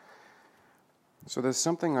So there's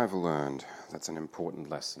something I've learned that's an important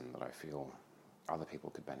lesson that I feel other people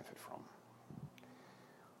could benefit from.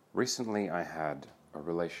 Recently I had a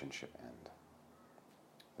relationship end.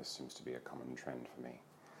 This seems to be a common trend for me.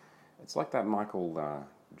 It's like that Michael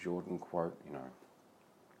Jordan quote,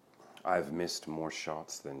 I've missed more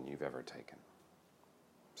shots than you've ever taken.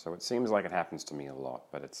 So it seems like it happens to me a lot,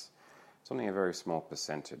 but it's only a very small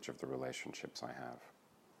percentage of the relationships I have.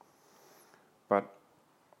 But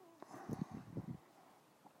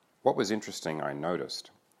what was interesting, I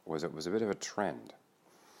noticed, was it was a bit of a trend.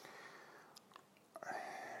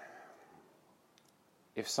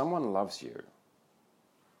 If someone loves you,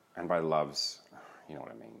 and by loves, you know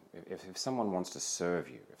what I mean, if someone wants to serve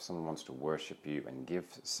you, if someone wants to worship you and give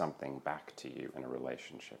something back to you in a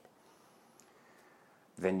relationship,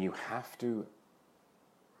 then you have to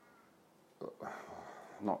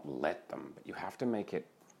not let them, but you have to make it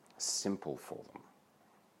simple for them.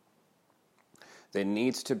 There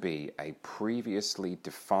needs to be a previously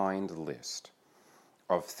defined list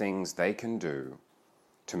of things they can do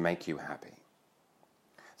to make you happy,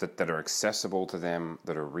 that are accessible to them,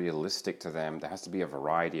 that are realistic to them. There has to be a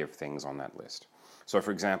variety of things on that list. So,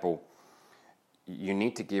 for example, you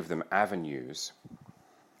need to give them avenues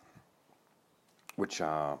which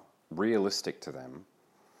are realistic to them,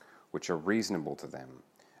 which are reasonable to them,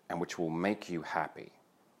 and which will make you happy.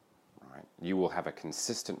 Right? You will have a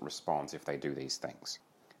consistent response if they do these things.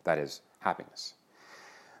 That is happiness.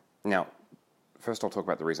 Now, first I'll talk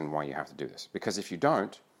about the reason why you have to do this. Because if you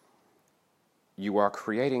don't, you are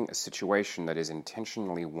creating a situation that is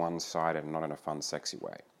intentionally one-sided and not in a fun, sexy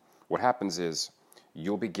way. What happens is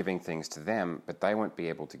you'll be giving things to them, but they won't be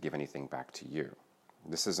able to give anything back to you.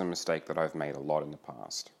 This is a mistake that I've made a lot in the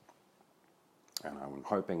past. And I'm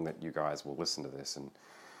hoping that you guys will listen to this and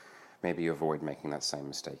maybe avoid making that same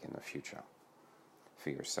mistake in the future for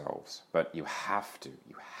yourselves. But you have to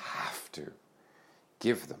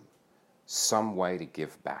give them some way to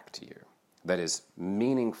give back to you that is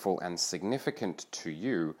meaningful and significant to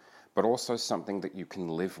you, but also something that you can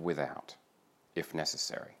live without, if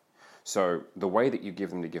necessary. So the way that you give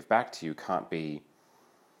them to give back to you can't be,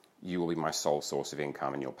 you will be my sole source of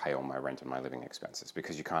income and you'll pay all my rent and my living expenses,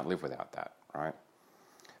 because you can't live without that, right?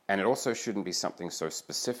 And it also shouldn't be something so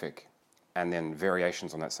specific and then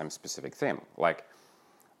variations on that same specific theme. Like,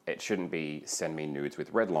 it shouldn't be send me nudes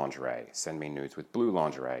with red lingerie, send me nudes with blue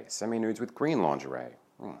lingerie, send me nudes with green lingerie.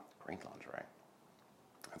 Green lingerie.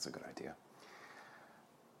 That's a good idea.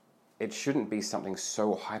 It shouldn't be something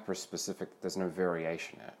so hyper-specific that there's no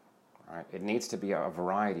variation in it, right? It needs to be a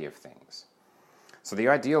variety of things. So the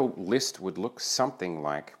ideal list would look something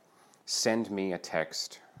like, send me a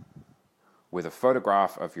text with a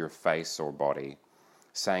photograph of your face or body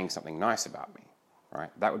saying something nice about me,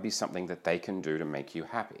 right? That would be something that they can do to make you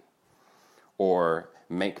happy. Or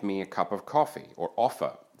make me a cup of coffee, or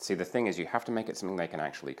offer. See, the thing is, you have to make it something they can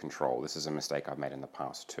actually control. This is a mistake I've made in the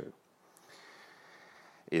past too.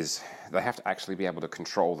 Is they have to actually be able to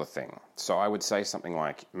control the thing. So I would say something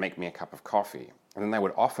like, make me a cup of coffee. And then they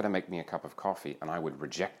would offer to make me a cup of coffee, and I would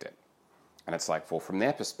reject it. And it's like, well, from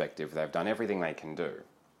their perspective, they've done everything they can do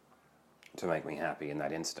to make me happy in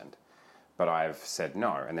that instant. But I've said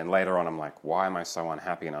no. And then later on, I'm like, why am I so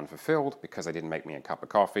unhappy and unfulfilled? Because they didn't make me a cup of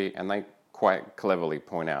coffee. And they quite cleverly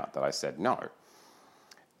point out that I said no.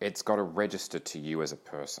 It's got to register to you as a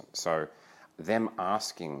person. So them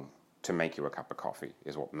asking to make you a cup of coffee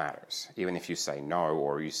is what matters. Even if you say no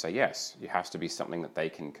or you say yes, it has to be something that they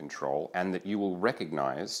can control and that you will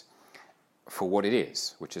recognize for what it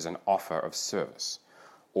is, which is an offer of service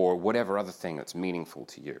or whatever other thing that's meaningful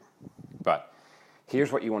to you. But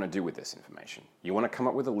here's what you want to do with this information. You want to come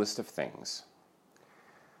up with a list of things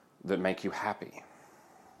that make you happy.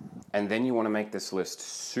 And then you want to make this list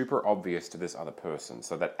super obvious to this other person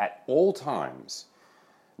so that at all times,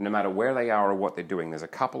 no matter where they are or what they're doing, there's a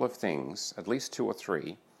couple of things, at least 2 or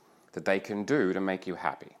 3, that they can do to make you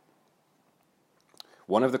happy.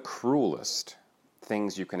 One of the cruelest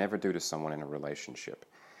things you can ever do to someone in a relationship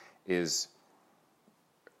is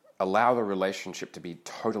allow the relationship to be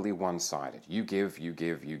totally one-sided. You give, you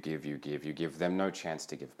give, you give, you give, you give them no chance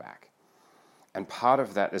to give back. And part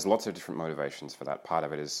of that, there's lots of different motivations for that. Part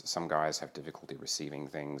of it is some guys have difficulty receiving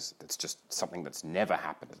things. That's just something that's never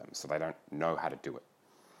happened to them, so they don't know how to do it,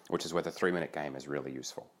 which is where the 3-minute game is really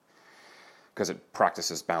useful, because it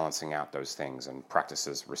practices balancing out those things and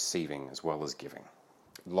practices receiving as well as giving.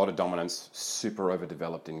 A lot of dominance, super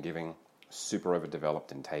overdeveloped in giving, super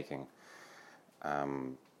overdeveloped in taking.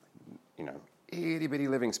 Itty-bitty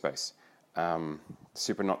living space.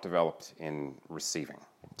 Super not developed in receiving.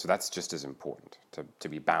 So that's just as important, to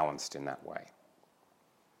be balanced in that way.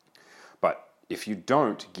 But if you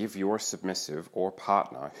don't give your submissive or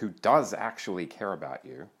partner who does actually care about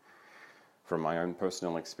you, from my own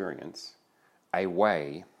personal experience, a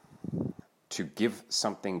way to give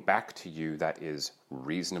something back to you that is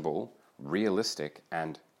reasonable, realistic,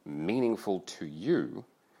 and meaningful to you,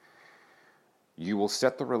 you will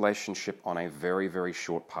set the relationship on a very, very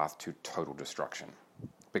short path to total destruction.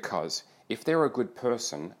 Because if they're a good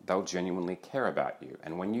person, they'll genuinely care about you.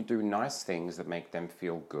 And when you do nice things that make them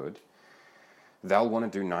feel good, they'll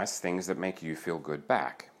want to do nice things that make you feel good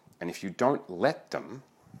back. And if you don't let them,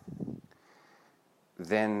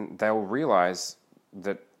 then they'll realize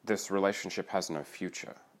that this relationship has no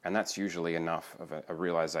future. And that's usually enough of a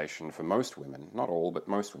realization for most women, not all, but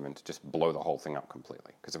most women, to just blow the whole thing up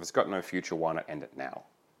completely. Because if it's got no future, why not end it now,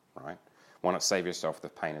 right? Why not save yourself the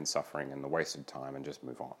pain and suffering and the wasted time and just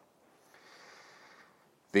move on?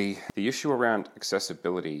 The issue around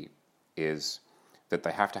accessibility is that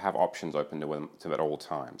they have to have options open to them at all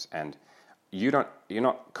times. And you're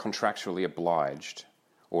not contractually obliged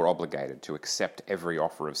or obligated to accept every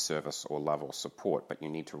offer of service or love or support, but you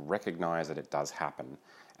need to recognize that it does happen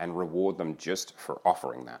and reward them just for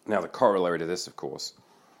offering that. Now, the corollary to this, of course,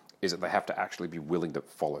 is that they have to actually be willing to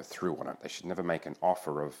follow through on it. They should never make an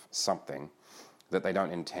offer of something that they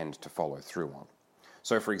don't intend to follow through on.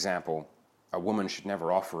 So, for example, a woman should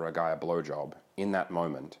never offer a guy a blowjob in that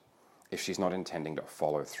moment if she's not intending to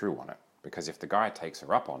follow through on it. Because if the guy takes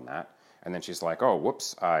her up on that, and then she's like, oh,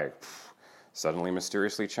 whoops, I suddenly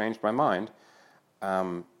mysteriously changed my mind,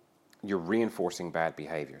 you're reinforcing bad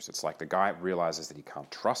behaviors. It's like the guy realizes that he can't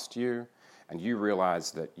trust you, and you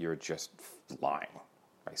realize that you're just lying,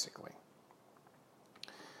 basically.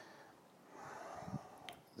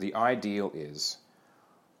 The ideal is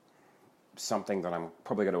something that I'm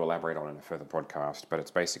probably going to elaborate on in a further podcast, but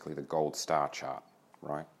it's basically the gold star chart,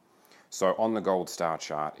 right? So on the gold star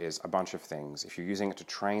chart is a bunch of things. If you're using it to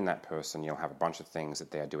train that person, you'll have a bunch of things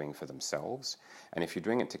that they're doing for themselves. And if you're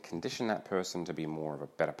doing it to condition that person to be more of a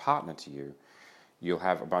better partner to you, you'll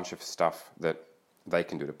have a bunch of stuff that they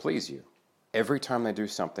can do to please you. Every time they do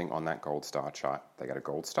something on that gold star chart, they get a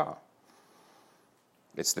gold star.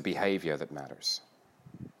 It's the behavior that matters.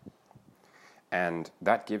 And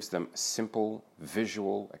that gives them a simple,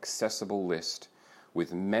 visual, accessible list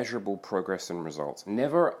with measurable progress and results.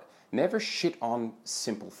 Never shit on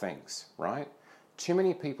simple things, right? Too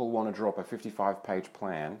many people want to drop a 55-page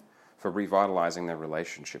plan for revitalizing their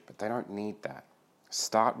relationship, but they don't need that.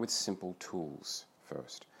 Start with simple tools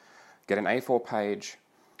first. Get an A4 page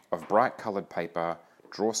of bright colored paper,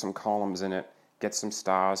 draw some columns in it, get some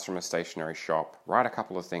stars from a stationery shop, write a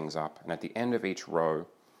couple of things up, and at the end of each row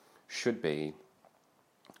should be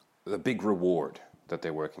the big reward that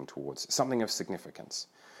they're working towards, something of significance.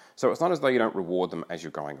 So it's not as though you don't reward them as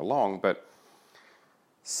you're going along, but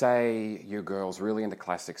say your girl's really into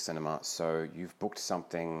classic cinema, so you've booked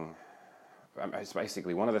something. It's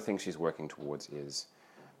basically one of the things she's working towards is,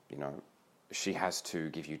 she has to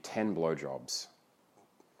give you 10 blowjobs,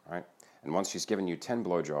 right? And once she's given you 10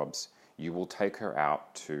 blowjobs, you will take her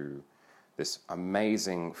out to this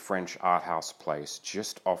amazing French art house place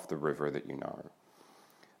just off the river that you know,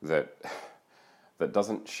 that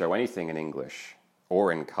doesn't show anything in English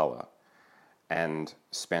or in color, and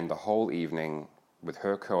spend the whole evening with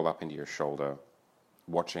her curled up into your shoulder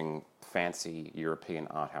watching fancy European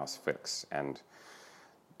art house flicks and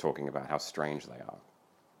talking about how strange they are.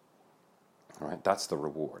 All right, that's the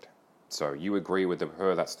reward. So you agree with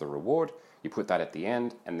her, that's the reward. You put that at the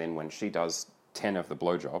end, and then when she does 10 of the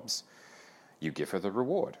blowjobs, you give her the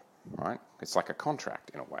reward. Right? It's like a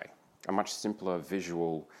contract in a way, a much simpler,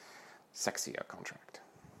 visual, sexier contract.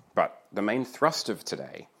 But the main thrust of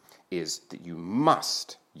today is that you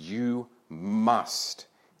must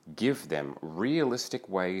give them realistic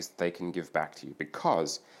ways they can give back to you.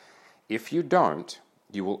 Because if you don't,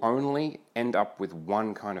 you will only end up with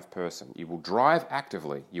one kind of person. You will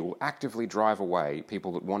actively drive away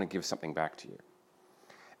people that want to give something back to you.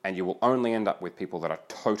 And you will only end up with people that are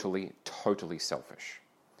totally, totally selfish,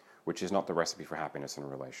 which is not the recipe for happiness in a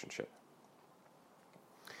relationship.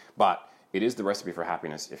 But it is the recipe for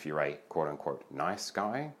happiness if you're a quote-unquote nice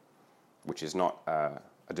guy, which is not a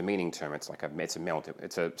demeaning term. It's like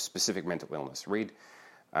it's a specific mental illness. Read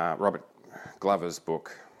Robert Glover's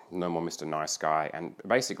book, No More Mr. Nice Guy, and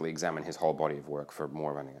basically examine his whole body of work for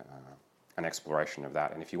more of an exploration of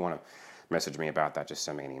that. And if you want to message me about that, just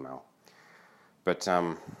send me an email. But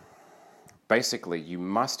basically, you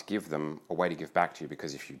must give them a way to give back to you,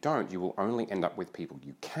 because if you don't, you will only end up with people.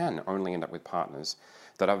 You can only end up with partners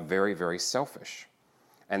that are very, very selfish.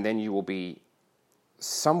 And then you will be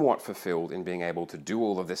somewhat fulfilled in being able to do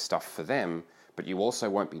all of this stuff for them, but you also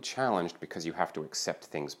won't be challenged because you have to accept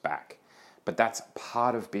things back. But that's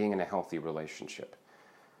part of being in a healthy relationship.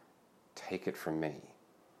 Take it from me.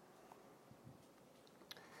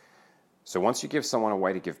 So once you give someone a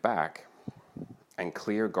way to give back, and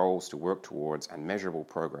clear goals to work towards and measurable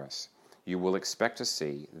progress, you will expect to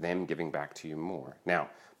see them giving back to you more. Now,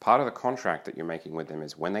 part of the contract that you're making with them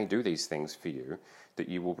is when they do these things for you, that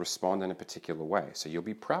you will respond in a particular way. So you'll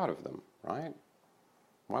be proud of them, right?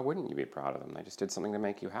 Why wouldn't you be proud of them? They just did something to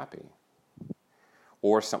make you happy.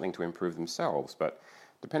 Or something to improve themselves, but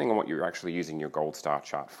depending on what you're actually using your gold star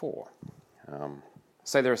chart for.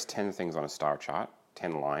 Say there's 10 things on a star chart,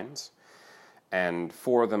 10 lines, and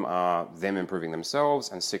 4 of them are them improving themselves,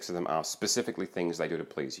 and 6 of them are specifically things they do to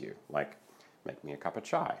please you, like make me a cup of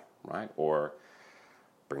chai, right? Or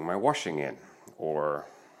bring my washing in, or,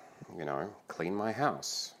 clean my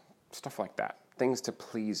house, stuff like that. Things to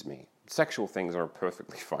please me. Sexual things are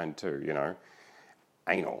perfectly fine too,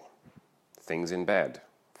 Anal, things in bed,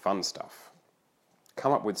 fun stuff.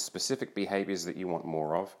 Come up with specific behaviors that you want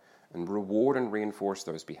more of, and reward and reinforce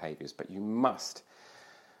those behaviors, but you must.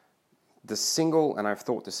 And I've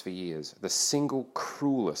thought this for years, the single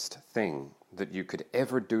cruelest thing that you could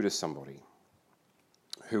ever do to somebody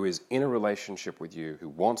who is in a relationship with you, who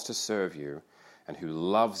wants to serve you, and who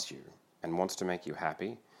loves you, and wants to make you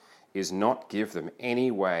happy, is not give them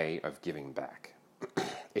any way of giving back.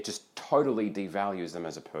 It just totally devalues them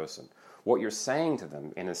as a person. What you're saying to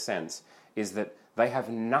them, in a sense, is that they have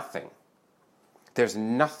nothing. There's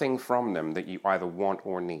nothing from them that you either want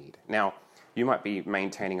or need. Now, you might be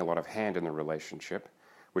maintaining a lot of hand in the relationship,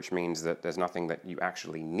 which means that there's nothing that you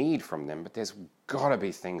actually need from them, but there's got to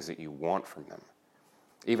be things that you want from them.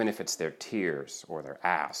 Even if it's their tears, or their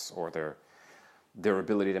ass, or their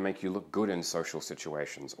ability to make you look good in social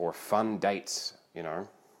situations, or fun dates,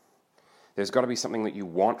 There's got to be something that you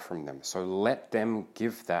want from them, so let them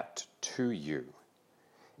give that to you.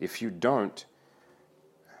 If you don't,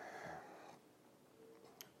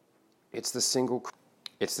 it's the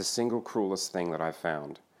single cruelest thing that I've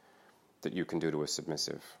found that you can do to a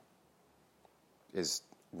submissive is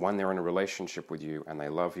when they're in a relationship with you and they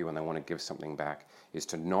love you and they want to give something back, is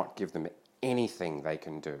to not give them anything they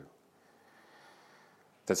can do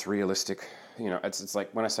that's realistic. It's like,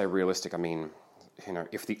 when I say realistic, I mean,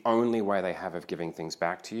 if the only way they have of giving things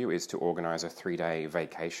back to you is to organize a 3-day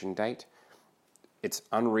vacation date, it's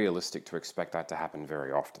unrealistic to expect that to happen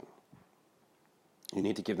very often. You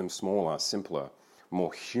need to give them smaller, simpler,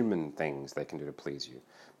 more human things they can do to please you.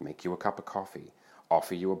 Make you a cup of coffee,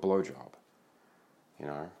 offer you a blowjob.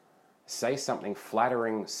 Say something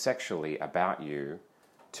flattering sexually about you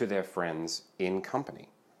to their friends in company,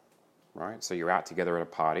 right? So you're out together at a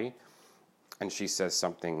party, and she says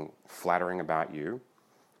something flattering about you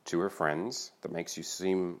to her friends that makes you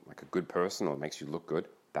seem like a good person or makes you look good.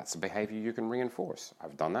 That's a behavior you can reinforce.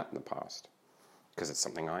 I've done that in the past because it's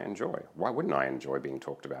something I enjoy. Why wouldn't I enjoy being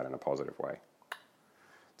talked about in a positive way?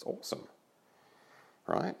 It's awesome,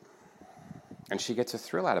 right? And she gets a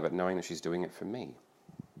thrill out of it knowing that she's doing it for me.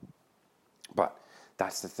 But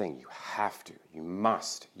that's the thing. You have to, you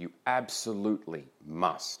must, you absolutely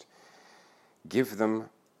must give them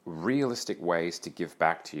realistic ways to give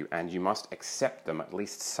back to you, and you must accept them at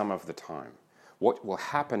least some of the time. What will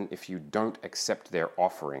happen if you don't accept their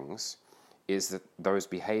offerings is that those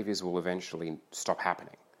behaviors will eventually stop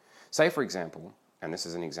happening. Say, for example, and this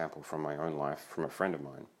is an example from my own life, from a friend of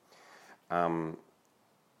mine,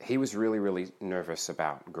 he was really, really nervous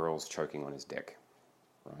about girls choking on his dick,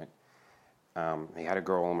 right? He had a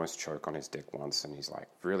girl almost choke on his dick once, and he's like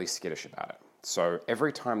really skittish about it. So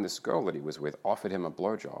every time this girl that he was with offered him a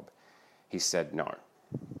blowjob, he said no.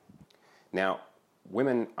 Now,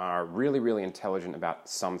 women are really, really intelligent about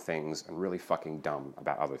some things and really fucking dumb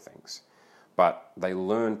about other things. But they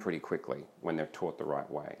learn pretty quickly when they're taught the right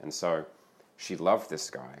way. And so she loved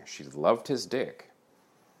this guy. She loved his dick.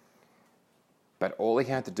 But all he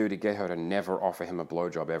had to do to get her to never offer him a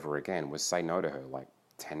blowjob ever again was say no to her like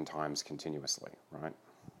 10 times continuously, right?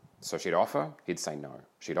 So she'd offer, he'd say no.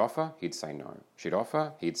 She'd offer, he'd say no. She'd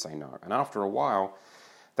offer, he'd say no. And after a while,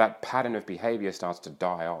 that pattern of behavior starts to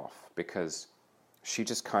die off because she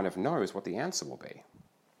just kind of knows what the answer will be.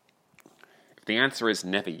 If the answer is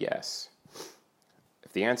never yes,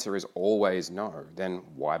 if the answer is always no, then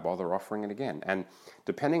why bother offering it again? And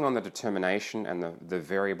depending on the determination and the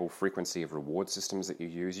variable frequency of reward systems that you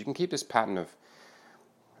use, you can keep this pattern of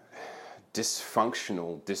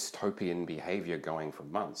dysfunctional, dystopian behavior going for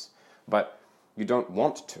months. But you don't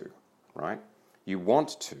want to, right? You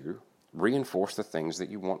want to reinforce the things that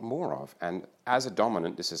you want more of. And as a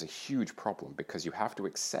dominant, this is a huge problem because you have to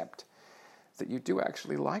accept that you do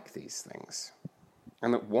actually like these things.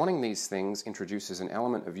 And that wanting these things introduces an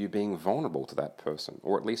element of you being vulnerable to that person,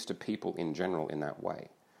 or at least to people in general in that way.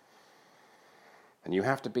 And you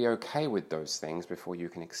have to be okay with those things before you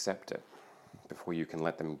can accept it, before you can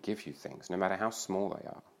let them give you things, no matter how small they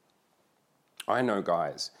are. I know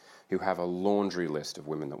guys who have a laundry list of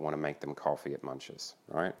women that want to make them coffee at Munches,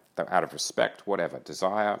 right? They're out of respect, whatever,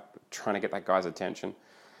 desire, trying to get that guy's attention.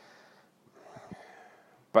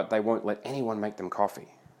 But they won't let anyone make them coffee.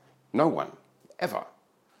 No one, ever.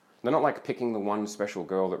 They're not like picking the one special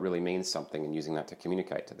girl that really means something and using that to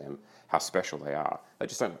communicate to them how special they are. They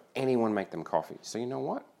just don't let anyone make them coffee. So you know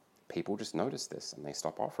what? People just notice this and they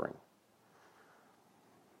stop offering.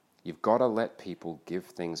 You've got to let people give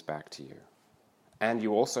things back to you. And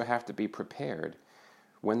you also have to be prepared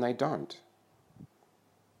when they don't.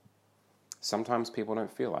 Sometimes people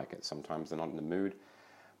don't feel like it. Sometimes they're not in the mood.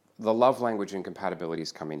 The love language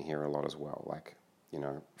incompatibilities come in here a lot as well. Like,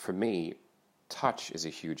 for me, touch is a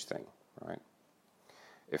huge thing, right?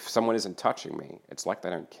 If someone isn't touching me, it's like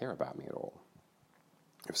they don't care about me at all.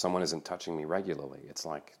 If someone isn't touching me regularly, it's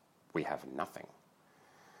like we have nothing.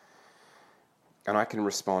 And I can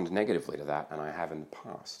respond negatively to that, and I have in the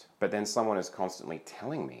past. But then someone is constantly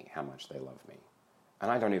telling me how much they love me. And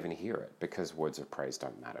I don't even hear it, because words of praise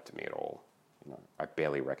don't matter to me at all. I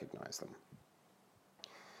barely recognize them.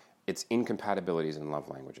 It's incompatibilities in love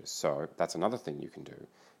languages. So that's another thing you can do,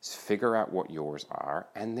 is figure out what yours are,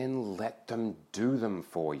 and then let them do them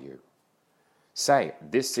for you. Say,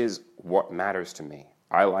 this is what matters to me.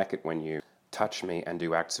 I like it when you touch me and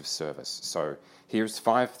do acts of service. So here's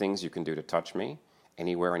 5 things you can do to touch me,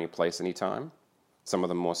 anywhere, any place, anytime. Some of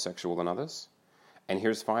them more sexual than others. And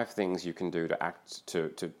here's 5 things you can do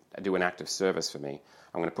to do an act of service for me.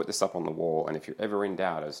 I'm going to put this up on the wall, and if you're ever in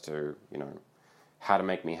doubt as to, how to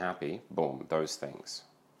make me happy, boom, those things.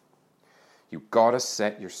 You've got to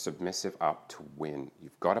set your submissive up to win.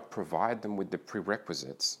 You've got to provide them with the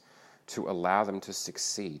prerequisites to allow them to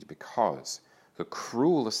succeed, because the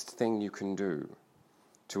cruelest thing you can do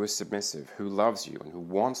to a submissive who loves you and who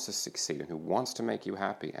wants to succeed and who wants to make you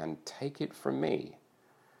happy, and take it from me,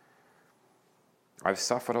 I've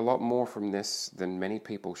suffered a lot more from this than many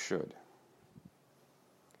people should.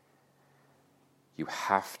 You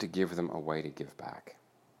have to give them a way to give back.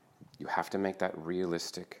 You have to make that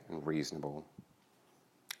realistic and reasonable,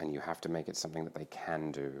 and you have to make it something that they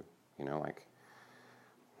can do.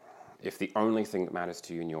 If the only thing that matters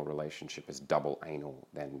to you in your relationship is double anal,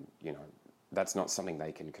 then, that's not something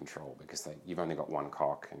they can control, because you've only got one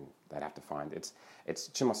cock and they'd have to find it's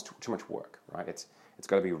too much work, right? It's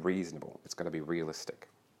got to be reasonable. It's got to be realistic.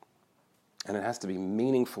 And it has to be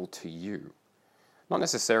meaningful to you, not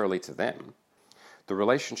necessarily to them. The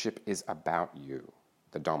relationship is about you,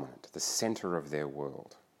 the dominant, the center of their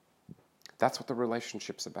world. That's what the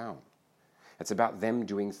relationship's about. It's about them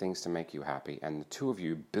doing things to make you happy, and the two of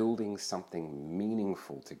you building something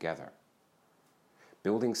meaningful together.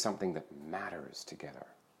 Building something that matters together.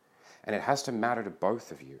 And it has to matter to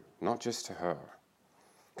both of you, not just to her.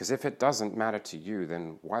 Because if it doesn't matter to you,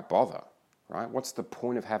 then why bother, right? What's the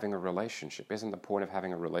point of having a relationship? Isn't the point of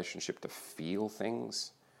having a relationship to feel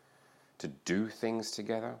things? To do things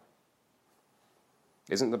together?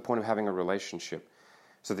 Isn't the point of having a relationship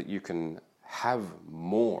so that you can have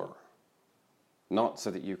more? Not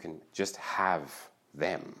so that you can just have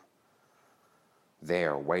them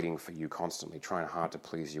there waiting for you constantly, trying hard to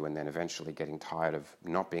please you, and then eventually getting tired of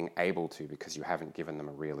not being able to because you haven't given them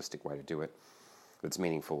a realistic way to do it that's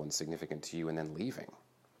meaningful and significant to you, and then leaving.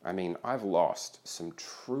 I mean, I've lost some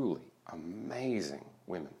truly amazing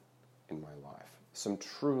women in my life. Some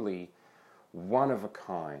truly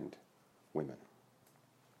one-of-a-kind women.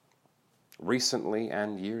 Recently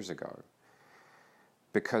and years ago.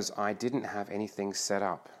 Because I didn't have anything set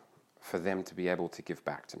up for them to be able to give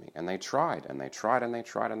back to me. And they tried, and they tried, and they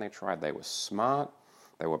tried, and they tried. They were smart,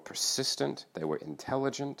 they were persistent, they were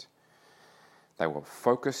intelligent, they were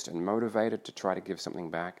focused and motivated to try to give something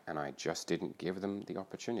back, and I just didn't give them the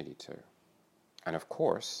opportunity to. And of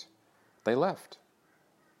course, they left.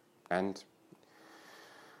 And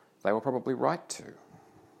they were probably right to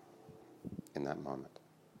in that moment.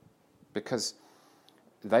 Because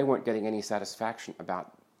they weren't getting any satisfaction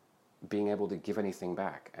about being able to give anything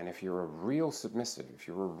back. And if you're a real submissive, if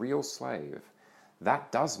you're a real slave,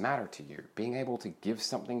 that does matter to you. Being able to give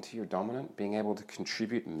something to your dominant, being able to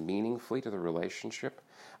contribute meaningfully to the relationship.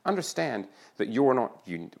 Understand that you're not,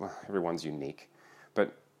 everyone's unique,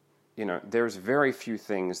 but there's very few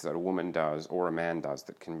things that a woman does or a man does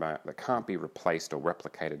that can't be replaced or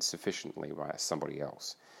replicated sufficiently by somebody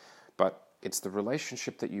else. But It's the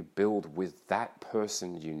relationship that you build with that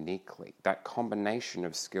person uniquely, that combination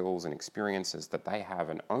of skills and experiences that they have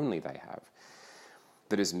and only they have,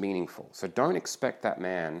 that is meaningful. So don't expect that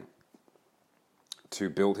man to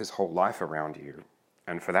build his whole life around you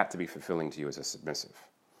and for that to be fulfilling to you as a submissive.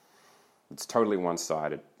 It's totally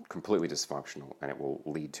one-sided, completely dysfunctional, and it will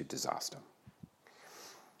lead to disaster.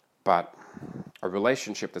 But a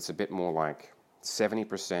relationship that's a bit more like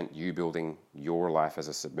 70% you building your life as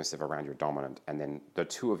a submissive around your dominant, and then the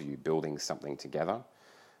two of you building something together,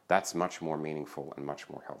 that's much more meaningful and much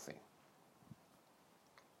more healthy.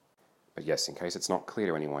 But yes, in case it's not clear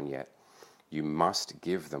to anyone yet, you must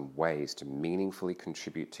give them ways to meaningfully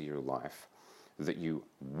contribute to your life that you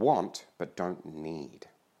want but don't need,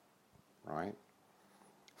 right?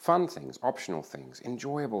 Fun things, optional things,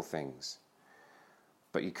 enjoyable things,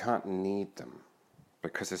 but you can't need them.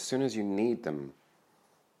 Because as soon as you need them,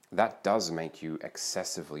 that does make you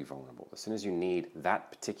excessively vulnerable. As soon as you need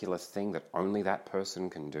that particular thing that only that person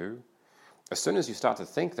can do, as soon as you start to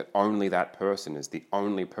think that only that person is the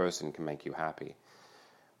only person who can make you happy,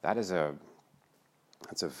 that's a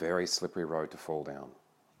very slippery road to fall down.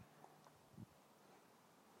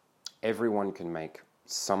 Everyone can make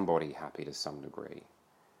somebody happy to some degree.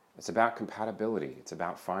 It's about compatibility. It's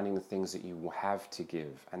about finding the things that you have to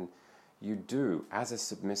give. And you do, as a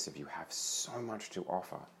submissive, you have so much to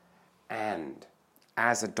offer. And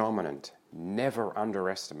as a dominant, never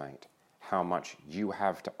underestimate how much you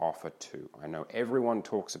have to offer too. I know everyone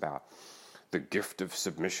talks about the gift of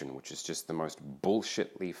submission, which is just the most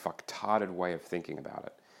bullshitly, fucktarded way of thinking about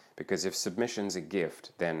it. Because if submission's a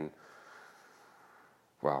gift, then,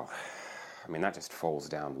 well, I mean, that just falls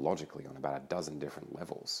down logically on about a dozen different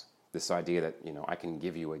levels. This idea that, I can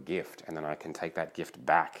give you a gift and then I can take that gift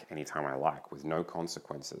back anytime I like with no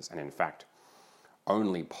consequences. And in fact,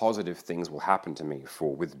 only positive things will happen to me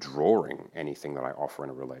for withdrawing anything that I offer in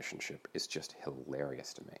a relationship is just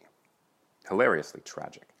hilarious to me. Hilariously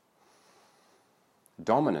tragic.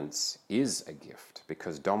 Dominance is a gift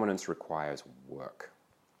because dominance requires work.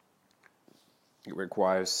 It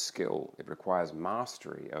requires skill. It requires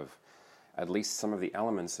mastery of at least some of the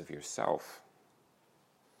elements of yourself.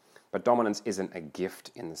 But dominance isn't a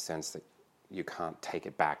gift in the sense that you can't take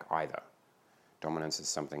it back either. Dominance is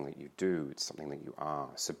something that you do, it's something that you are.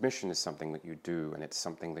 Submission is something that you do, and it's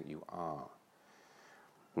something that you are.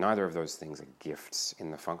 Neither of those things are gifts in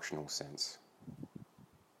the functional sense.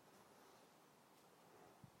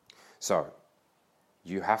 So,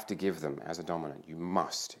 you have to give them as a dominant. You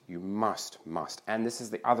must. And this is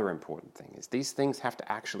the other important thing, is these things have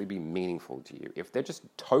to actually be meaningful to you. If they're just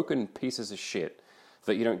token pieces of shit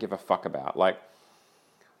that you don't give a fuck about, like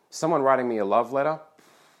someone writing me a love letter,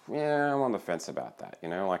 yeah, I'm on the fence about that,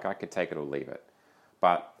 like I could take it or leave it.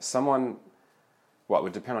 But someone, well, it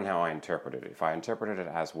would depend on how I interpret it. If I interpreted it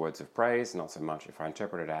as words of praise, not so much. If I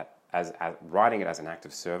interpreted it as writing it as an act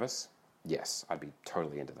of service, yes, I'd be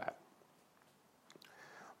totally into that.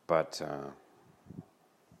 But it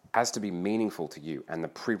has to be meaningful to you. And the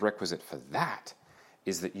prerequisite for that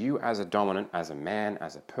is that you as a dominant, as a man,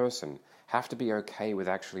 as a person, have to be okay with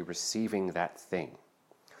actually receiving that thing.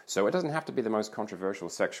 So it doesn't have to be the most controversial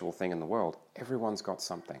sexual thing in the world. Everyone's got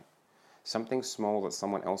something. Something small that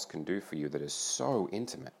someone else can do for you that is so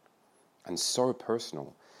intimate and so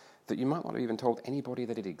personal that you might not have even told anybody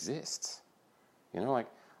that it exists.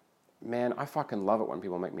 Man, I fucking love it when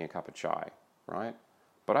people make me a cup of chai, right?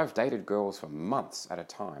 But I've dated girls for months at a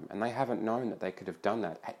time, and they haven't known that they could have done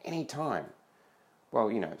that at any time.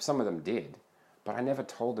 Well, some of them did, but I never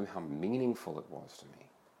told them how meaningful it was to me.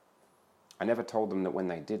 I never told them that when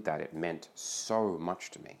they did that, it meant so much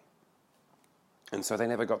to me. And so they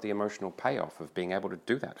never got the emotional payoff of being able to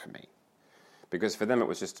do that for me. Because for them, it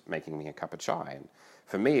was just making me a cup of chai. And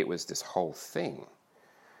for me, it was this whole thing.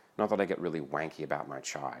 Not that I get really wanky about my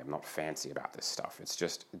chai. I'm not fancy about this stuff.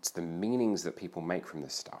 It's the meanings that people make from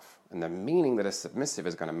this stuff. And the meaning that a submissive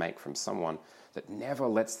is going to make from someone that never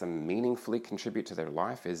lets them meaningfully contribute to their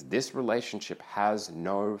life is, this relationship has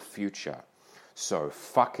no future. So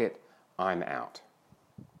fuck it, I'm out.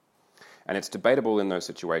 And it's debatable in those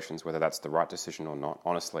situations whether that's the right decision or not.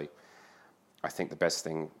 Honestly, I think the best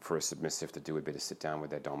thing for a submissive to do would be to sit down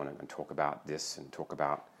with their dominant and talk about this and talk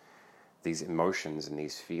about these emotions and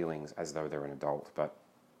these feelings as though they're an adult. But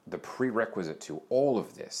the prerequisite to all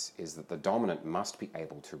of this is that the dominant must be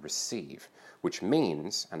able to receive, which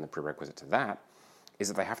means, and the prerequisite to that, is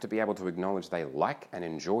that they have to be able to acknowledge they like and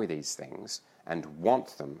enjoy these things and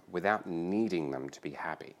want them without needing them to be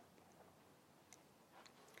happy.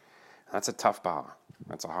 That's a tough bar.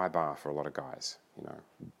 That's a high bar for a lot of guys,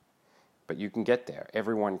 But you can get there.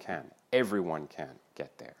 Everyone can. Everyone can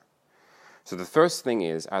get there. So the first thing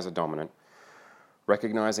is, as a dominant,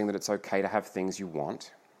 recognizing that it's okay to have things you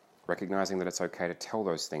want, recognizing that it's okay to tell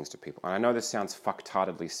those things to people. And I know this sounds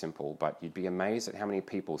fucktardedly simple, but you'd be amazed at how many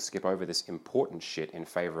people skip over this important shit in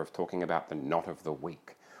favor of talking about the knot of the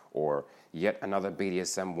week or yet another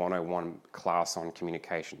BDSM 101 class on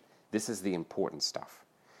communication. This is the important stuff.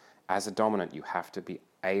 As a dominant, you have to be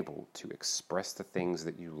able to express the things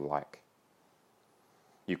that you like.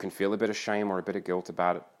 You can feel a bit of shame or a bit of guilt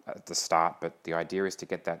about it at the start, but the idea is to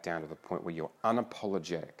get that down to the point where you're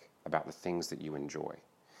unapologetic about the things that you enjoy.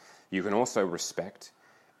 You can also respect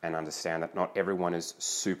and understand that not everyone is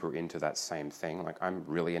super into that same thing. Like, I'm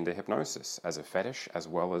really into hypnosis as a fetish as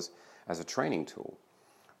well as a training tool.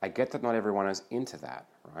 I get that not everyone is into that,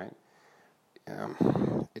 right?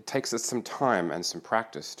 It takes us some time and some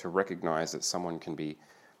practice to recognize that someone can be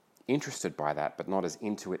interested by that, but not as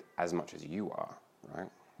into it as much as you are, right?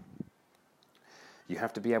 You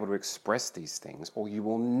have to be able to express these things or you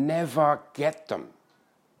will never get them.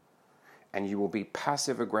 And you will be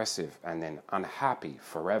passive-aggressive and then unhappy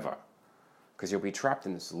forever because you'll be trapped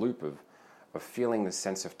in this loop of feeling this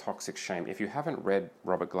sense of toxic shame. If you haven't read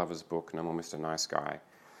Robert Glover's book, No More Mr. Nice Guy,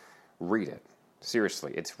 read it.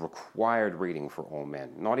 Seriously, it's required reading for all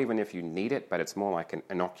men. Not even if you need it, but it's more like an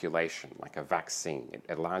inoculation, like a vaccine.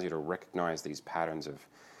 It allows you to recognize these patterns of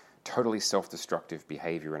totally self-destructive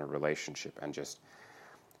behavior in a relationship and just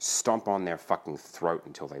stomp on their fucking throat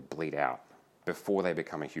until they bleed out before they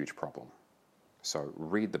become a huge problem. So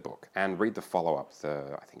read the book and read the follow-up.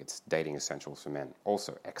 I think it's Dating Essentials for Men.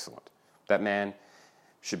 Also excellent. That man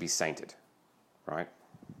should be sainted, right?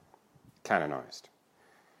 Canonized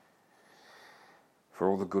for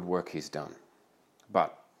all the good work he's done.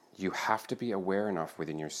 But you have to be aware enough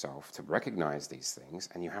within yourself to recognize these things,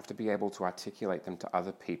 and you have to be able to articulate them to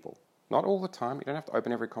other people. Not all the time. You don't have to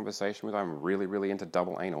open every conversation with, I'm really, really into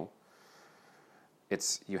double anal.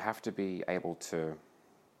 You have to be able to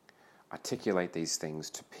articulate these things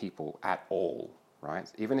to people at all,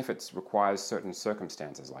 right? Even if it requires certain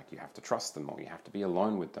circumstances, like you have to trust them or you have to be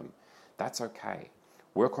alone with them, that's okay.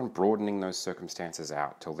 Work on broadening those circumstances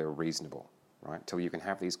out till they're reasonable, right? Till you can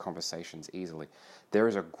have these conversations easily. There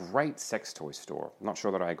is a great sex toy store. I'm not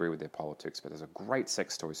sure that I agree with their politics, but there's a great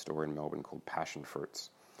sex toy store in Melbourne called Passion Fruits.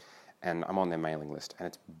 And I'm on their mailing list, and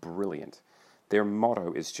it's brilliant. Their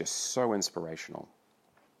motto is just so inspirational.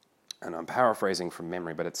 And I'm paraphrasing from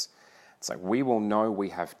memory, but it's like, we will know we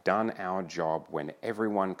have done our job when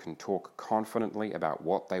everyone can talk confidently about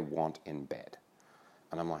what they want in bed.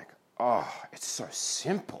 And I'm like, oh, it's so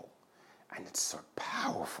simple and it's so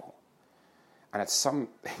powerful. And it's something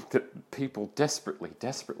that people desperately,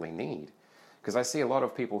 desperately need. Because I see a lot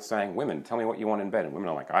of people saying, women, tell me what you want in bed. And women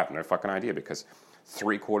are like, I have no fucking idea because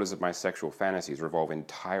 3/4 of my sexual fantasies revolve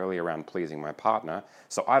entirely around pleasing my partner.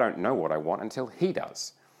 So I don't know what I want until he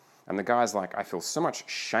does. And the guy's like, I feel so much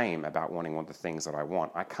shame about wanting the things that I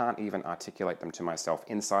want. I can't even articulate them to myself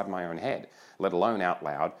inside my own head, let alone out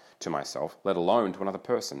loud to myself, let alone to another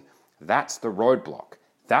person. That's the roadblock.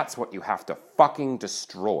 That's what you have to fucking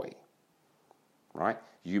destroy, right?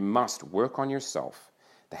 You must work on yourself.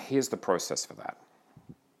 Here's the process for that.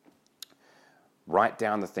 Write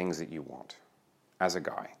down the things that you want as a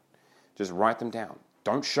guy. Just write them down.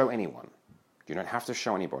 Don't show anyone. You don't have to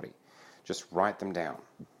show anybody. Just write them down.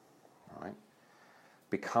 Right?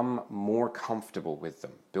 Become more comfortable with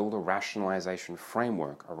them. Build a rationalization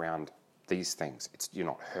framework around these things. You're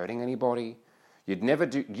not hurting anybody. You'd never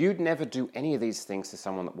do any of these things to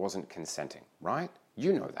someone that wasn't consenting, right?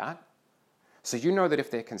 You know that. So you know that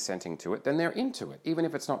if they're consenting to it, then they're into it, even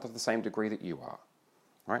if it's not to the same degree that you are,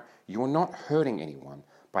 right? You're not hurting anyone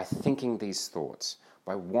by thinking these thoughts,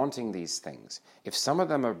 by wanting these things. If some of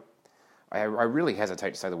them are, I really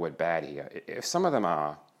hesitate to say the word bad here, if some of them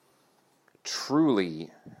are truly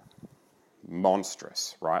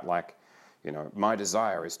monstrous, right? Like, my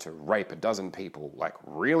desire is to rape a dozen people, like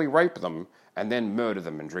really rape them and then murder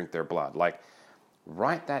them and drink their blood. Like,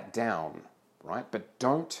 write that down, right? But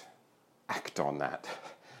don't act on that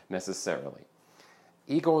necessarily.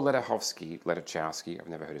 Igor Ledachowski, I've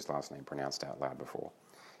never heard his last name pronounced out loud before,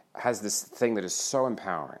 has this thing that is so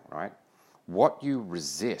empowering, right? What you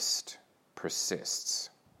resist persists.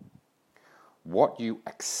 What you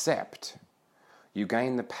accept, you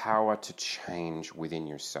gain the power to change within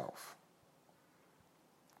yourself,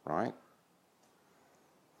 right?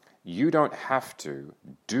 You don't have to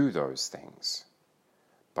do those things,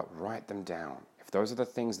 but write them down. If those are the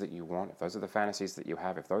things that you want, if those are the fantasies that you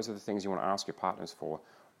have, if those are the things you want to ask your partners for,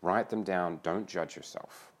 write them down. Don't judge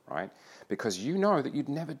yourself, right? Because you know that you'd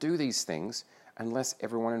never do these things unless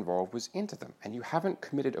everyone involved was into them. And you haven't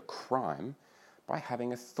committed a crime by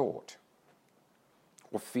having a thought.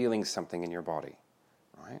 or feeling something in your body,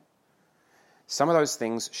 right? Some of those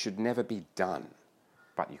things should never be done,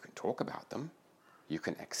 but you can talk about them. You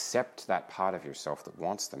can accept that part of yourself that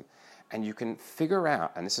wants them, and you can figure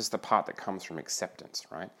out, and this is the part that comes from acceptance,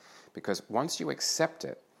 right? Because once you accept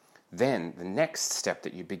it, then the next step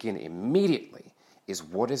that you begin immediately is,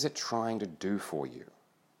 what is it trying to do for you,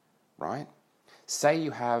 right? Say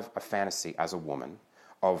you have a fantasy as a woman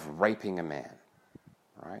of raping a man,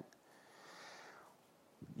 right?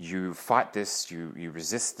 You fight this, you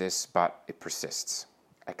resist this, but it persists.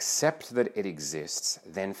 Accept that it exists,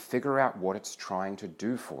 then figure out what it's trying to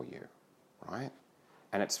do for you, right?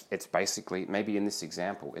 And it's basically, maybe in this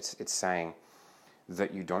example, it's saying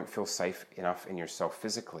that you don't feel safe enough in yourself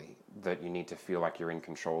physically, that you need to feel like you're in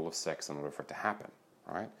control of sex in order for it to happen,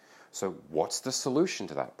 right? So what's the solution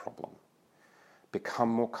to that problem? Become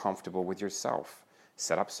more comfortable with yourself.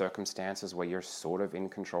 Set up circumstances where you're sort of in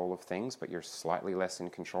control of things, but you're slightly less in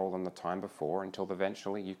control than the time before, until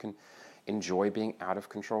eventually you can enjoy being out of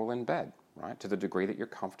control in bed, right? To the degree that you're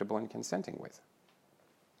comfortable and consenting with.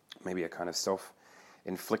 Maybe a kind of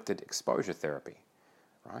self-inflicted exposure therapy,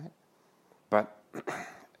 right? But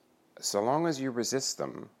so long as you resist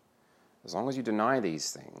them, as long as you deny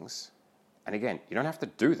these things, and again, you don't have to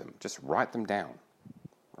do them, just write them down,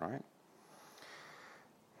 right?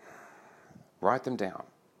 Write them down.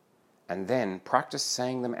 And then practice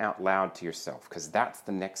saying them out loud to yourself, because that's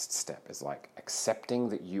the next step, is like accepting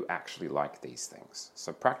that you actually like these things.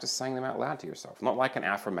 So practice saying them out loud to yourself. Not like an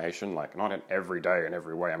affirmation, like not in every day and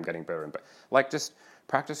every way I'm getting better, but like just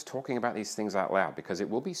practice talking about these things out loud, because it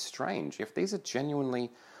will be strange. If these are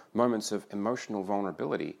genuinely moments of emotional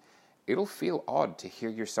vulnerability, it'll feel odd to hear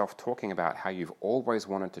yourself talking about how you've always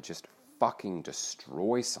wanted to just fucking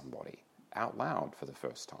destroy somebody out loud for the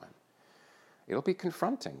first time. It'll be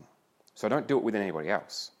confronting. So don't do it with anybody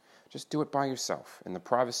else. Just do it by yourself, in the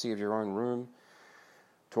privacy of your own room.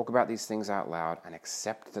 Talk about these things out loud and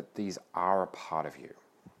accept that these are a part of you.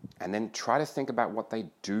 And then try to think about what they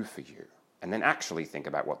do for you. And then actually think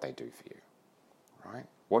about what they do for you. Right?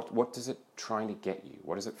 What is it trying to get you?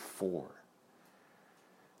 What is it for?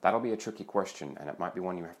 That'll be a tricky question, and it might be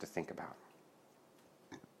one you have to think about.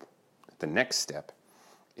 The next step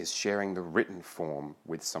is sharing the written form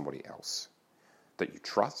with somebody else that you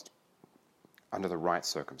trust under the right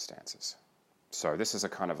circumstances. So this is a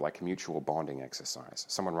kind of like mutual bonding exercise.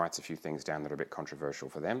 Someone writes a few things down that are a bit controversial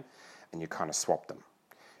for them, and you kind of swap them.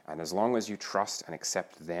 And as long as you trust and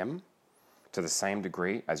accept them to the same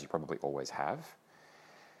degree as you probably always have,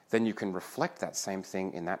 then you can reflect that same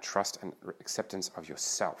thing in that trust and acceptance of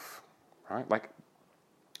yourself, right? Like,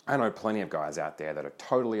 I know plenty of guys out there that are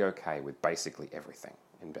totally okay with basically everything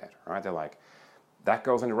in bed, right? They're like, that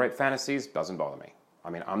girl's into rape fantasies, doesn't bother me. I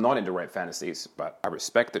mean, I'm not into rape fantasies, but I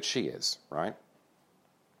respect that she is, right?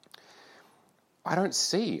 I don't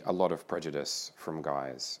see a lot of prejudice from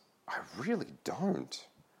guys. I really don't.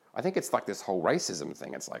 I think it's like this whole racism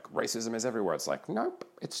thing. It's like racism is everywhere. It's like, nope,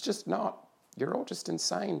 it's just not. You're all just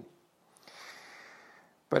insane.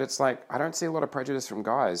 But it's like, I don't see a lot of prejudice from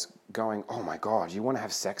guys going, oh my God, you want to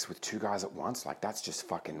have sex with two guys at once? Like, that's just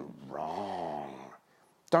fucking wrong.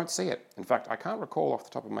 Don't see it. In fact, I can't recall off the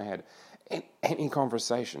top of my head any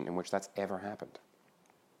conversation in which that's ever happened.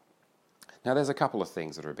 Now, there's a couple of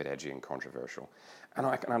things that are a bit edgy and controversial, and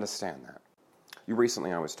I can understand that.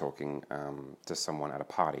 Recently, I was talking to someone at a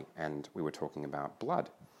party, and we were talking about blood.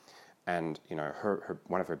 And, you know, her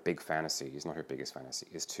one of her big fantasies, not her biggest fantasy,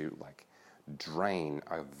 is to, like, drain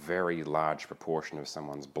a very large proportion of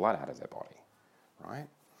someone's blood out of their body, right?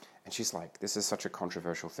 And she's like, this is such a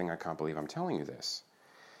controversial thing, I can't believe I'm telling you this.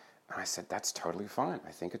 And I said, that's totally fine.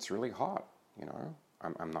 I think it's really hot, you know.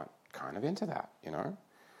 I'm not kind of into that, you know.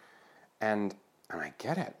 And I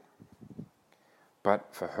get it. But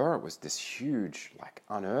for her, it was this huge, like,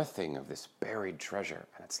 unearthing of this buried treasure.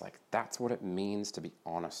 And it's like, that's what it means to be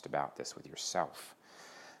honest about this with yourself.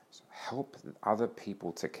 So help other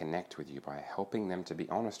people to connect with you by helping them to be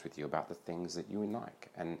honest with you about the things that you like.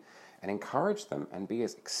 And encourage them and be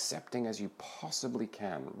as accepting as you possibly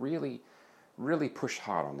can. Really, really push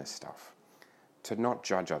hard on this stuff. To not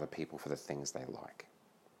judge other people for the things they like.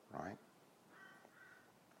 Right?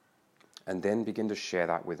 And then begin to share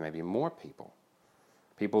that with maybe more people.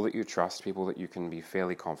 People that you trust, people that you can be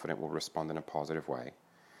fairly confident will respond in a positive way.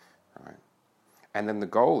 Right? And then the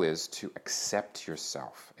goal is to accept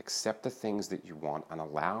yourself. Accept the things that you want and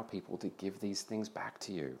allow people to give these things back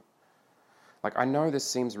to you. Like, I know this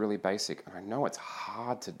seems really basic, and I know it's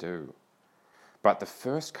hard to do. But the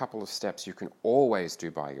first couple of steps you can always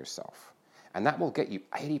do by yourself. And that will get you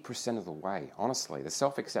 80% of the way, honestly. The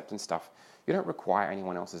self-acceptance stuff You don't require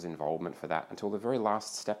anyone else's involvement for that until the very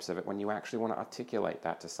last steps of it, when you actually want to articulate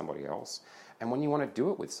that to somebody else and when you want to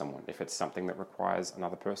do it with someone, if it's something that requires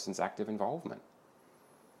another person's active involvement.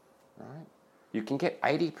 Right? You can get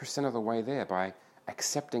 80% of the way there by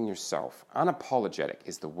accepting yourself. Unapologetic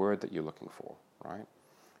is the word that you're looking for, right?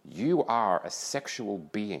 You are a sexual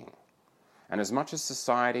being. And as much as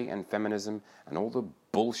society and feminism and all the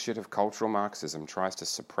bullshit of cultural Marxism tries to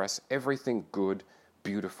suppress everything good,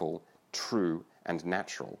 beautiful, true, and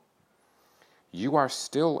natural, you are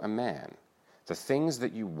still a man. The things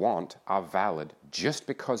that you want are valid just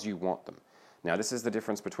because you want them. Now, this is the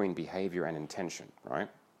difference between behavior and intention, right?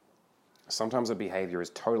 Sometimes a behavior is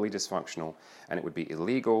totally dysfunctional and it would be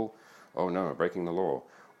illegal, oh no, breaking the law,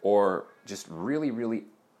 or just really, really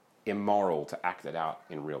immoral to act it out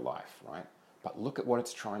in real life, right? But look at what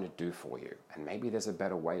it's trying to do for you, and maybe there's a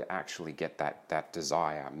better way to actually get that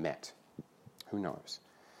desire met. Who knows?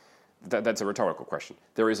 That's a rhetorical question.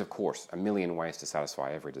 There is, of course, a million ways to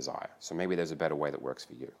satisfy every desire, so maybe there's a better way that works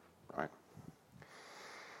for you, right?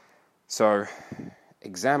 So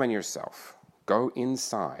examine yourself, go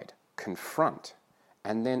inside, confront,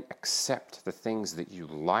 and then accept the things that you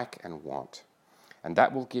like and want. And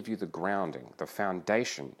that will give you the grounding, the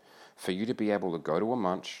foundation for you to be able to go to a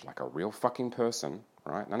munch like a real fucking person,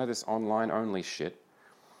 right? None of this online only shit.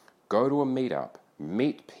 Go to a meetup,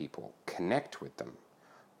 meet people, connect with them,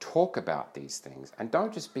 talk about these things, and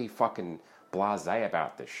don't just be fucking blasé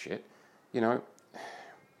about this shit. You know,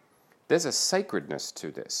 there's a sacredness to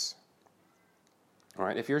this, all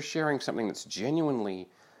right? If you're sharing something that's genuinely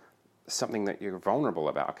something that you're vulnerable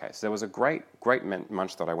about. Okay, so there was a great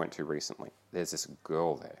munch that I went to recently. There's this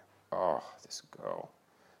girl there. Oh, this girl.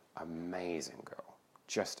 Amazing girl.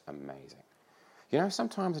 Just amazing. You know,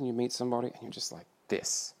 sometimes when you meet somebody and you're just like,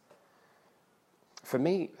 this. For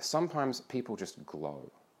me, sometimes people just glow,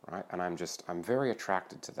 right? And I'm very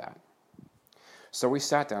attracted to that. So we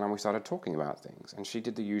sat down and we started talking about things. And she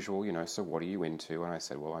did the usual, you know, so what are you into? And I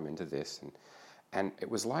said, well, I'm into this. And it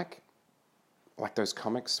was like those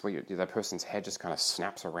comics where that person's head just kind of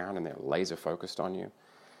snaps around and they're laser focused on you.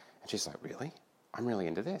 And she's like, really? I'm really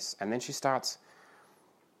into this. And then she starts,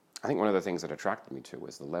 I think one of the things that attracted me to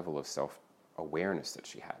was the level of self-awareness that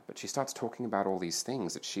she had. But she starts talking about all these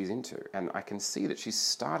things that she's into. And I can see that she's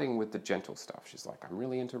starting with the gentle stuff. She's like, I'm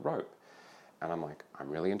really into rope. And I'm like, I'm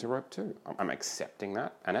really into rope too. I'm accepting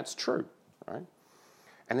that. And that's true, right?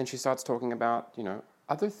 And then she starts talking about, you know,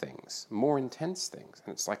 other things, more intense things.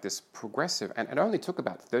 And it's like this progressive, and it only took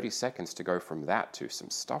about 30 seconds to go from that to some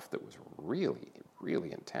stuff that was really,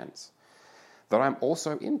 really intense that I'm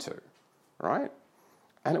also into, right?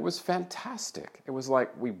 And it was fantastic. It was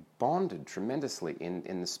like we bonded tremendously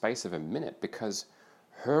in the space of a minute because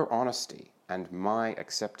her honesty and my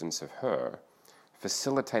acceptance of her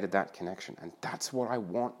facilitated that connection. And that's what I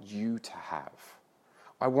want you to have.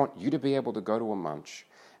 I want you to be able to go to a munch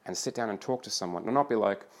and sit down and talk to someone and not be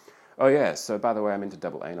like, oh yeah, so by the way, I'm into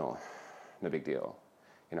double anal. No big deal.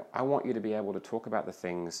 You know, I want you to be able to talk about the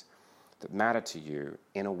things that matter to you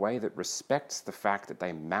in a way that respects the fact that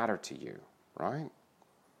they matter to you, right?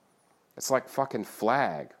 It's like fucking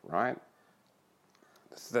Flag, right?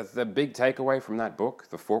 The big takeaway from that book,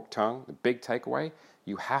 The Forked Tongue, the big takeaway,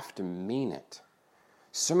 you have to mean it.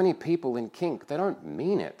 So many people in kink, they don't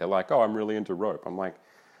mean it. They're like, oh, I'm really into rope. I'm like,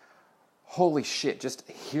 holy shit, just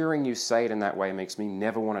hearing you say it in that way makes me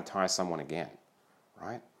never want to tie someone again,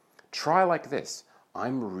 right? Try like this.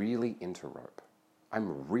 I'm really into rope.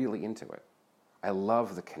 I'm really into it. I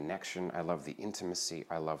love the connection. I love the intimacy.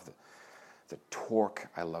 I love the torque.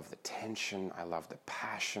 I love the tension. I love the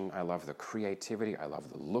passion. I love the creativity. I love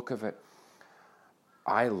the look of it.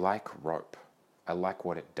 I like rope. I like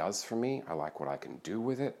what it does for me. I like what I can do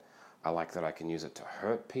with it. I like that I can use it to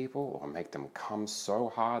hurt people or make them come so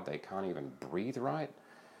hard they can't even breathe right.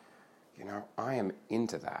 You know, I am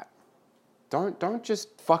into that. Don't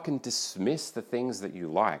just fucking dismiss the things that you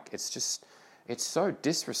like. It's so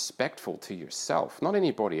disrespectful to yourself, not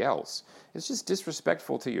anybody else. It's just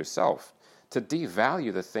disrespectful to yourself to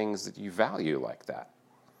devalue the things that you value like that.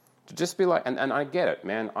 To just be like, and I get it,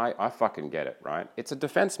 man. I fucking get it, right? It's a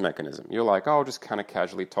defense mechanism. You're like, oh, I'll just kind of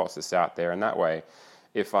casually toss this out there, and that way,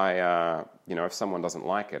 if if someone doesn't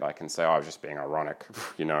like it, I can say, oh, I was just being ironic,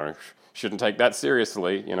 you know, shouldn't take that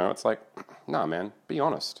seriously, you know. It's like, nah, man, be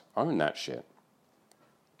honest. Own that shit.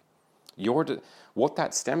 What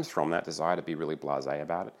that stems from, that desire to be really blasé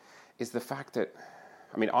about it, is the fact that,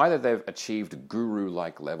 I mean, either they've achieved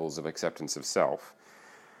guru-like levels of acceptance of self,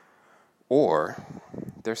 or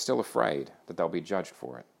they're still afraid that they'll be judged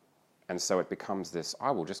for it. And so it becomes this,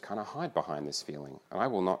 I will just kind of hide behind this feeling, and I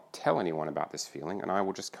will not tell anyone about this feeling, and I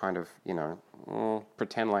will just kind of,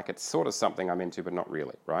 pretend like it's sort of something I'm into, but not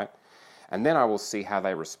really, right? And then I will see how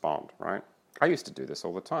they respond, right? I used to do this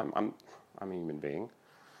all the time. I'm a human being,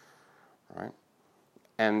 right?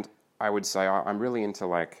 And I would say, I'm really into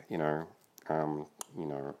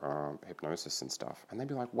hypnosis and stuff. And they'd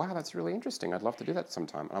be like, wow, that's really interesting. I'd love to do that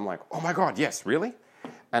sometime. And I'm like, oh my God, yes, really?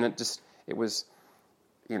 And it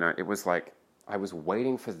was like I was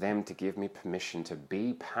waiting for them to give me permission to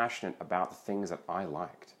be passionate about the things that I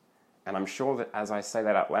liked. And I'm sure that as I say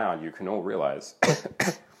that out loud, you can all realize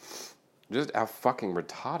just how fucking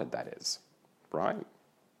retarded that is, right?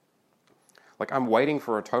 Like, I'm waiting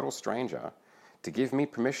for a total stranger to give me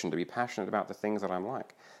permission to be passionate about the things that I'm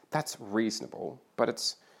like. That's reasonable, but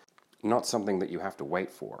it's not something that you have to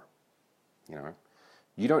wait for,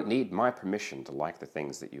 You don't need my permission to like the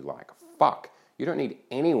things that you like. Fuck. You don't need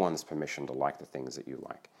anyone's permission to like the things that you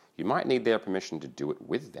like. You might need their permission to do it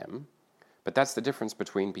with them, but that's the difference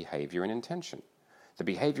between behavior and intention. The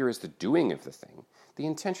behavior is the doing of the thing. The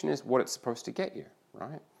intention is what it's supposed to get you,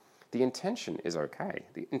 right? The intention is okay.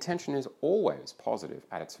 The intention is always positive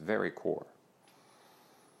at its very core.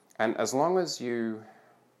 And as long as you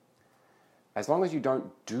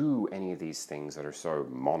don't do any of these things that are so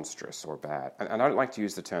monstrous or bad, and I don't like to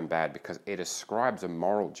use the term bad because it ascribes a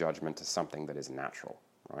moral judgment to something that is natural,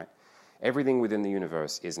 right? Everything within the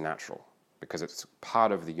universe is natural because it's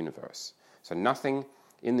part of the universe. So nothing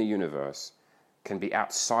in the universe can be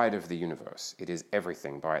outside of the universe. It is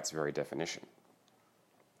everything by its very definition.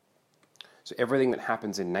 So everything that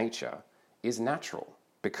happens in nature is natural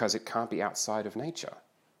because it can't be outside of nature,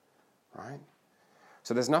 right?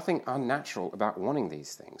 So there's nothing unnatural about wanting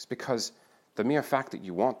these things because the mere fact that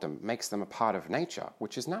you want them makes them a part of nature,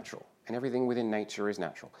 which is natural. And everything within nature is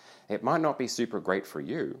natural. It might not be super great for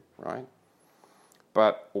you, right?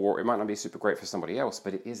 Or it might not be super great for somebody else,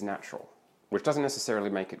 but it is natural, which doesn't necessarily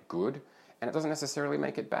make it good, and it doesn't necessarily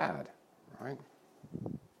make it bad, right?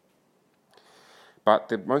 But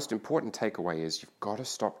the most important takeaway is you've got to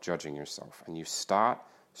stop judging yourself, and you start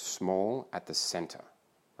small at the center,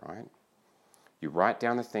 right? You write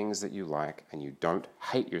down the things that you like, and you don't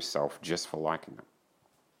hate yourself just for liking them.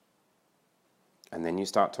 And then you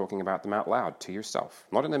start talking about them out loud to yourself.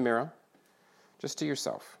 Not in the mirror, just to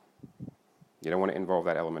yourself. You don't want to involve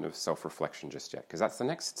that element of self-reflection just yet, because that's the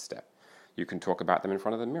next step. You can talk about them in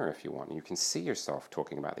front of the mirror if you want, and you can see yourself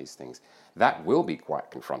talking about these things. That will be quite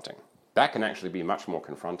confronting. That can actually be much more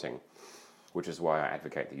confronting, which is why I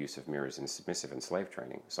advocate the use of mirrors in submissive and slave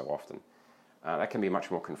training so often. That can be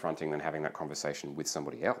much more confronting than having that conversation with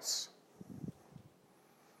somebody else.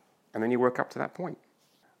 And then you work up to that point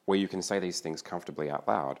where you can say these things comfortably out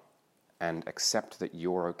loud and accept that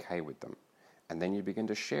you're okay with them. And then you begin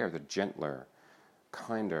to share the gentler,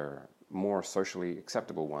 kinder, more socially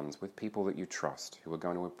acceptable ones with people that you trust who are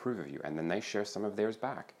going to approve of you. And then they share some of theirs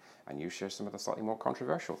back. And you share some of the slightly more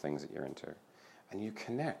controversial things that you're into. And you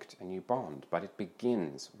connect and you bond. But it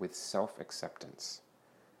begins with self-acceptance.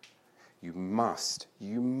 You must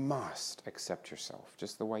accept yourself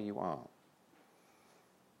just the way you are.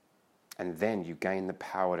 And then you gain the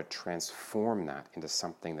power to transform that into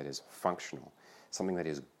something that is functional, something that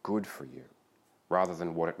is good for you, rather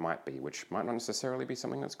than what it might be, which might not necessarily be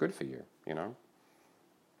something that's good for you,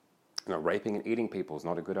 raping and eating people is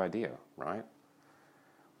not a good idea, right?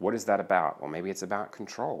 What is that about? Well, maybe it's about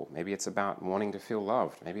control. Maybe it's about wanting to feel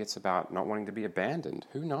loved. Maybe it's about not wanting to be abandoned.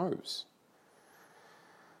 Who knows?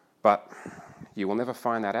 But you will never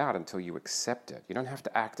find that out until you accept it. You don't have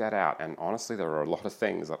to act that out. And honestly, there are a lot of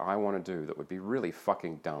things that I want to do that would be really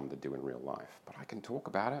fucking dumb to do in real life. But I can talk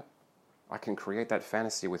about it. I can create that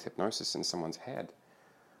fantasy with hypnosis in someone's head.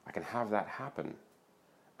 I can have that happen.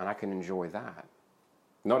 And I can enjoy that.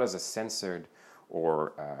 Not as a censored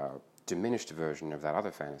or diminished version of that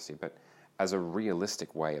other fantasy, but as a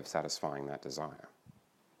realistic way of satisfying that desire.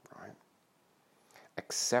 Right?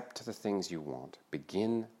 Accept the things you want.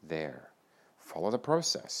 Begin there. Follow the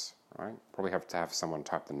process. Right? Probably have to have someone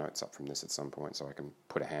type the notes up from this at some point so I can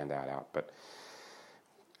put a handout out. But,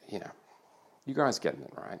 you guys are getting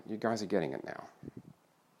it, right? You guys are getting it now.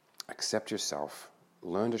 Accept yourself.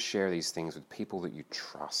 Learn to share these things with people that you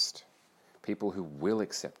trust. People who will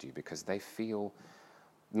accept you because they feel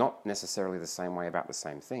not necessarily the same way about the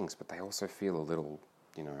same things, but they also feel a little,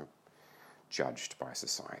 judged by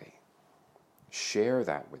society. Share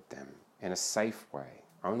that with them in a safe way,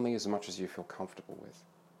 only as much as you feel comfortable with.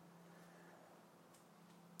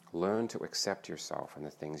 Learn to accept yourself and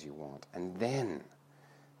the things you want, and then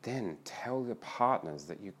tell your partners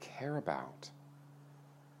that you care about.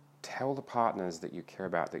 tell the partners that you care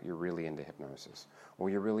about that you're really into hypnosis, or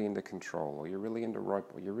you're really into control, or you're really into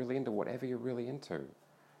rope, or you're really into whatever you're really into.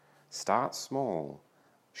 Start small.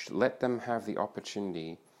 Let them have the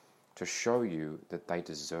opportunity to show you that they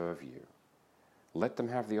deserve you. Let them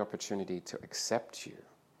have the opportunity to accept you.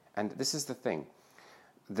 And this is the thing.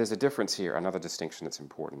 There's a difference here. Another distinction that's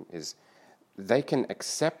important is they can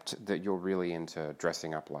accept that you're really into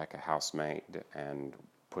dressing up like a housemaid and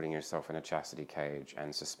putting yourself in a chastity cage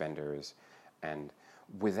and suspenders, and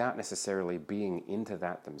without necessarily being into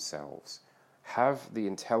that themselves, have the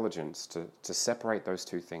intelligence to separate those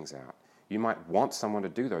two things out. You might want someone to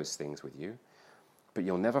do those things with you, but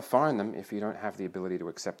you'll never find them if you don't have the ability to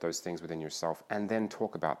accept those things within yourself and then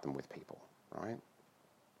talk about them with people, right?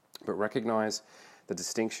 But recognize the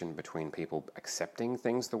distinction between people accepting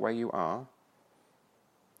things the way you are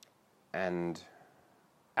and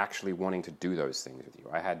actually wanting to do those things with you.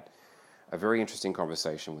 I had a very interesting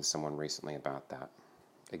conversation with someone recently about that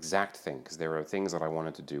exact thing, because there are things that I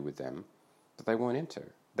wanted to do with them that they weren't into.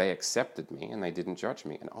 They accepted me and they didn't judge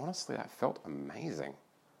me. And honestly, that felt amazing.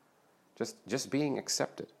 Just being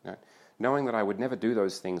accepted. You know? Knowing that I would never do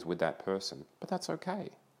those things with that person, but that's okay.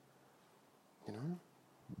 You know?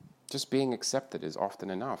 Just being accepted is often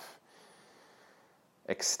enough.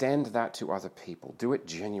 Extend that to other people. Do it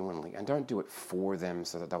genuinely, and don't do it for them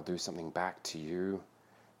so that they'll do something back to you.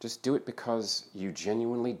 Just do it because you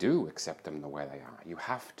genuinely do accept them the way they are. You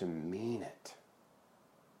have to mean it.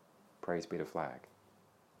 Praise be to Flag.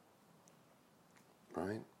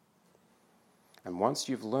 Right? And once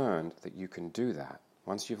you've learned that you can do that,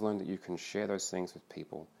 once you've learned that you can share those things with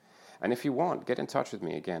people, and if you want, get in touch with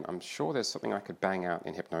me again. I'm sure there's something I could bang out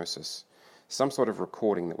in hypnosis, some sort of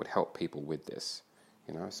recording that would help people with this.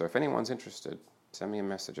 You know, so if anyone's interested, send me a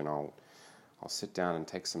message and I'll sit down and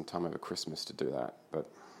take some time over Christmas to do that. But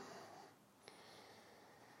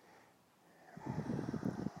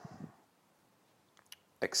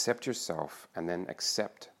accept yourself, and then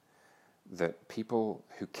accept that people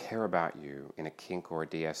who care about you in a kink or a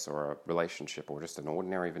DS or a relationship or just an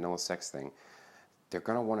ordinary vanilla sex thing, they're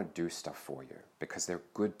going to want to do stuff for you because they're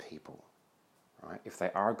good people. Right? If they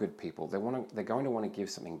are good people, they're going to want to give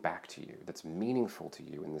something back to you that's meaningful to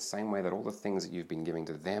you in the same way that all the things that you've been giving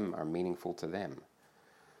to them are meaningful to them.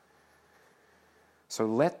 So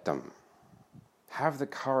let them. Have the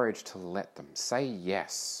courage to let them. Say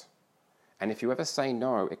yes. And if you ever say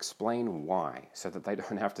no, explain why, so that they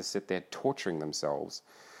don't have to sit there torturing themselves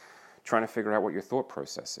trying to figure out what your thought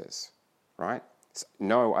process is. Right?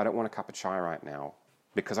 No, I don't want a cup of chai right now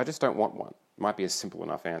because I just don't want one. Might be a simple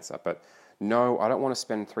enough answer, but no, I don't want to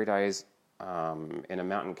spend 3 days in a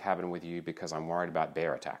mountain cabin with you because I'm worried about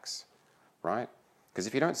bear attacks, right? Because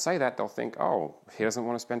if you don't say that, they'll think, oh, he doesn't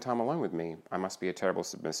want to spend time alone with me. I must be a terrible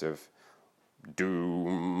submissive.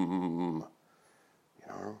 Doom. You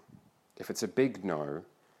know? If it's a big no,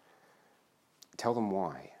 tell them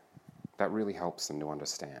why. That really helps them to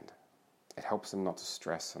understand. It helps them not to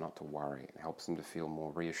stress and not to worry. It helps them to feel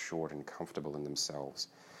more reassured and comfortable in themselves.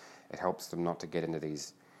 It helps them not to get into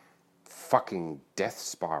these fucking death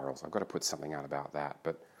spirals. I've got to put something out about that,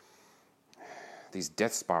 but these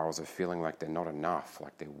death spirals of feeling like they're not enough,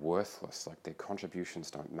 like they're worthless, like their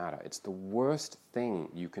contributions don't matter. It's the worst thing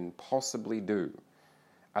you can possibly do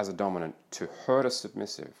as a dominant to hurt a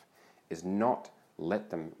submissive is not let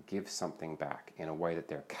them give something back in a way that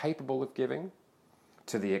they're capable of giving,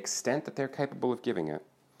 to the extent that they're capable of giving it,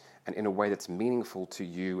 and in a way that's meaningful to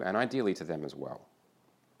you and ideally to them as well.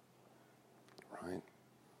 Right?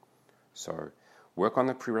 So work on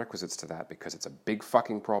the prerequisites to that, because it's a big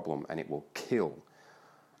fucking problem and it will kill.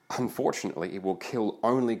 Unfortunately, it will kill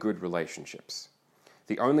only good relationships.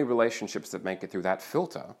 The only relationships that make it through that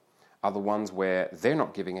filter are the ones where they're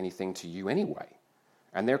not giving anything to you anyway.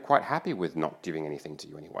 And they're quite happy with not giving anything to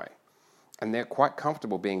you anyway. And they're quite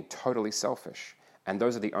comfortable being totally selfish. And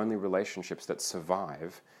those are the only relationships that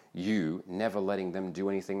survive you never letting them do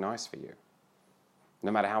anything nice for you.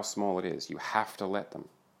 No matter how small it is, you have to let them.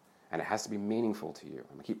 And it has to be meaningful to you.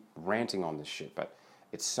 I keep ranting on this shit, but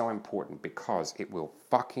it's so important because it will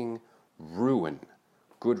fucking ruin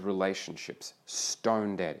good relationships.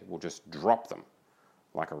 Stone dead. It will just drop them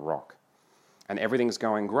like a rock. And everything's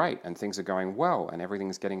going great, and things are going well, and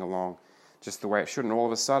everything's getting along just the way it should. And all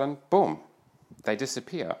of a sudden, boom, they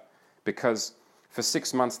disappear. Because for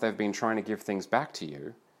 6 months they've been trying to give things back to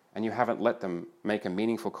you, and you haven't let them make a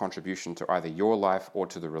meaningful contribution to either your life or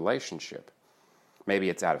to the relationship. Maybe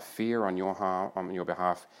it's out of fear on your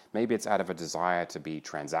behalf. Maybe it's out of a desire to be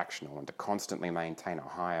transactional and to constantly maintain a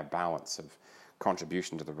higher balance of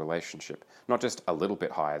contribution to the relationship. Not just a little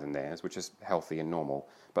bit higher than theirs, which is healthy and normal,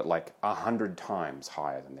 but like 100 times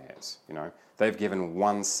higher than theirs. You know, they've given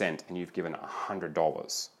 1 cent and you've given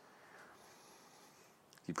 $100.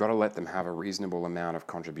 You've got to let them have a reasonable amount of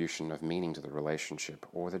contribution of meaning to the relationship,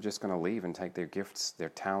 or they're just going to leave and take their gifts, their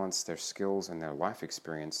talents, their skills, and their life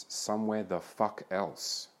experience somewhere the fuck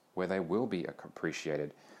else, where they will be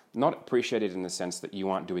appreciated. Not appreciated in the sense that you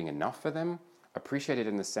aren't doing enough for them, appreciated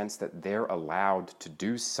in the sense that they're allowed to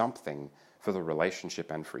do something for the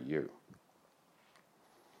relationship and for you.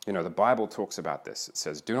 You know, the Bible talks about this. It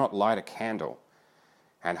says, do not light a candle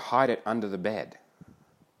and hide it under the bed.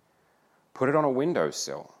 Put it on a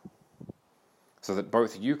windowsill so that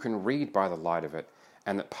both you can read by the light of it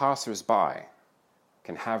and that passers-by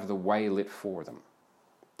can have the way lit for them.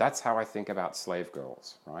 That's how I think about slave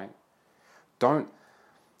girls, right? Don't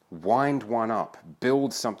wind one up,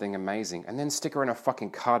 build something amazing, and then stick her in a fucking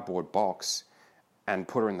cardboard box and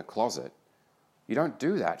put her in the closet. You don't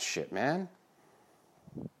do that shit, man.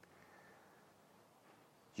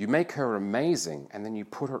 You make her amazing and then you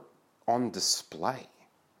put her on display.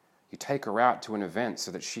 You take her out to an event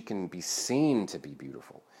so that she can be seen to be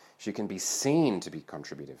beautiful. She can be seen to be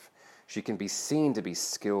contributive. She can be seen to be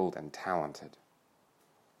skilled and talented.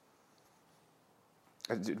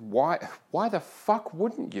 Why the fuck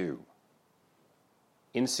wouldn't you?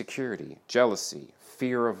 Insecurity, jealousy,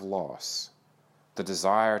 fear of loss, the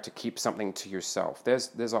desire to keep something to yourself.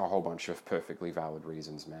 There's a whole bunch of perfectly valid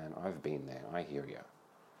reasons, man. I've been there. I hear you.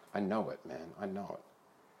 I know it, man. I know it.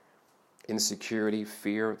 Insecurity,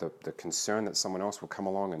 fear, the concern that someone else will come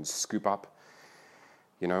along and scoop up,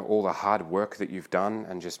 you know, all the hard work that you've done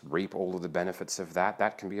and just reap all of the benefits of that.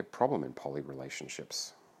 That can be a problem in poly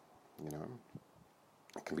relationships, you know.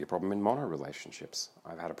 It can be a problem in mono relationships.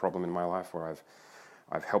 I've had a problem in my life where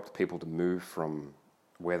I've helped people to move from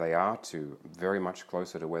where they are to very much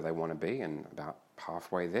closer to where they want to be, and about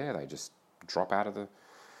halfway there they just drop out of the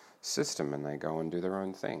system and they go and do their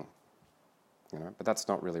own thing. You know, but that's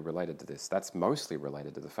not really related to this. That's mostly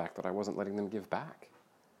related to the fact that I wasn't letting them give back.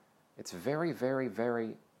 It's very, very,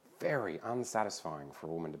 very, very unsatisfying for a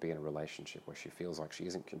woman to be in a relationship where she feels like she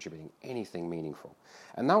isn't contributing anything meaningful.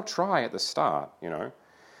 And they'll try at the start, you know.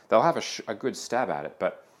 They'll have a good stab at it,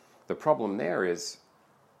 but the problem there is,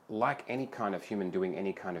 like any kind of human doing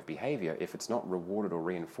any kind of behavior, if it's not rewarded or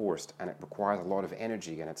reinforced and it requires a lot of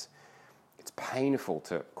energy and it's painful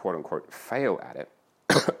to, quote-unquote, fail at it,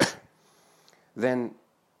 then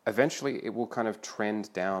eventually it will kind of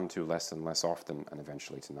trend down to less and less often and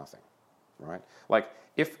eventually to nothing, right? Like,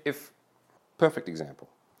 if perfect example,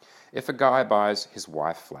 if a guy buys his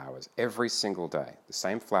wife flowers every single day, the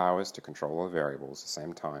same flowers to control all the variables, the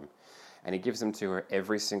same time, and he gives them to her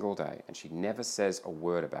every single day and she never says a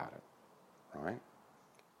word about it, right?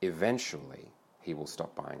 Eventually, he will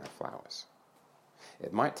stop buying her flowers.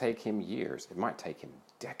 It might take him years, it might take him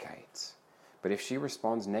decades. But if she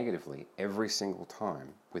responds negatively every single time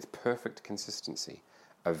with perfect consistency,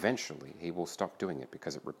 eventually he will stop doing it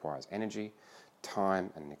because it requires energy,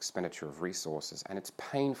 time, and an expenditure of resources, and it's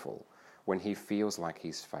painful when he feels like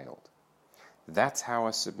he's failed. That's how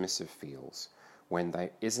a submissive feels when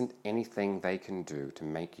there isn't anything they can do to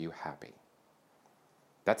make you happy.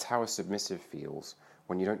 That's how a submissive feels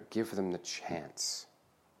when you don't give them the chance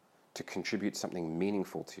to contribute something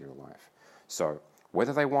meaningful to your life. So,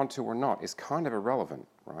 whether they want to or not is kind of irrelevant,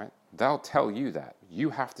 right? They'll tell you that. You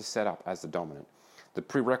have to set up as the dominant the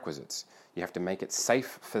prerequisites. You have to make it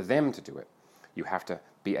safe for them to do it. You have to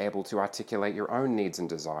be able to articulate your own needs and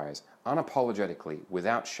desires unapologetically,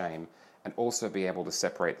 without shame, and also be able to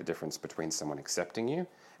separate the difference between someone accepting you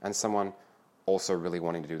and someone also really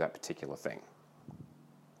wanting to do that particular thing,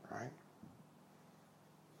 right?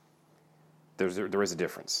 There is a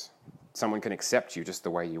difference. Someone can accept you just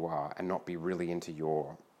the way you are and not be really into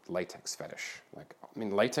your latex fetish. Like, I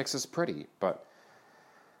mean, latex is pretty, but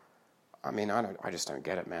I mean, I just don't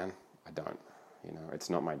get it, man. I don't. You know,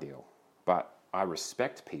 it's not my deal. But I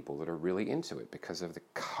respect people that are really into it because of the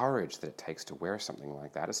courage that it takes to wear something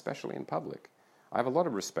like that, especially in public. I have a lot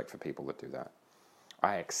of respect for people that do that.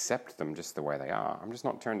 I accept them just the way they are. I'm just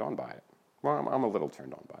not turned on by it. Well, I'm a little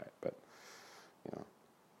turned on by it, but, you know.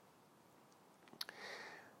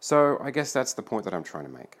 So I guess that's the point that I'm trying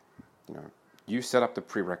to make. You know, you set up the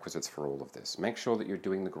prerequisites for all of this. Make sure that you're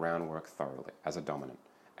doing the groundwork thoroughly as a dominant.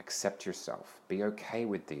 Accept yourself. Be okay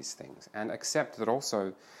with these things. And accept that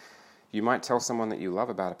also you might tell someone that you love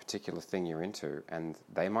about a particular thing you're into and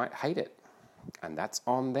they might hate it. And that's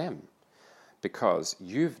on them. Because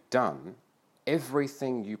you've done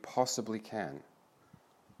everything you possibly can.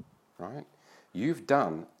 Right? You've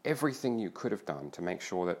done everything you could have done to make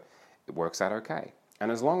sure that it works out okay.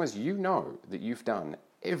 And as long as you know that you've done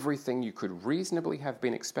everything you could reasonably have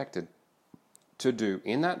been expected to do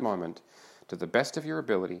in that moment to the best of your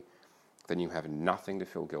ability, then you have nothing to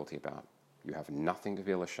feel guilty about. You have nothing to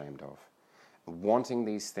feel ashamed of. Wanting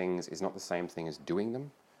these things is not the same thing as doing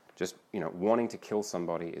them. Just, wanting to kill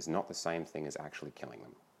somebody is not the same thing as actually killing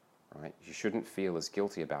them, right? You shouldn't feel as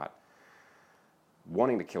guilty about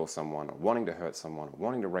wanting to kill someone, or wanting to hurt someone, or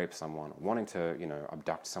wanting to rape someone, or wanting to,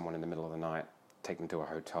 abduct someone in the middle of the night, take them to a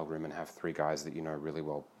hotel room and have 3 guys that you know really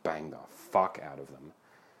well bang the fuck out of them.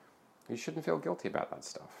 You shouldn't feel guilty about that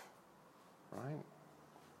stuff, right?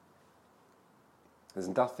 There's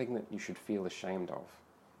nothing that you should feel ashamed of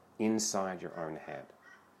inside your own head.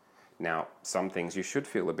 Now, some things you should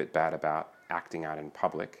feel a bit bad about acting out in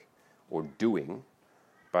public or doing,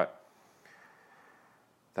 but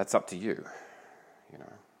that's up to you.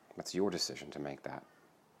 That's your decision to make that,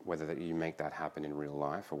 whether that you make that happen in real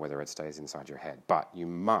life or whether it stays inside your head. But you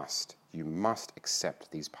must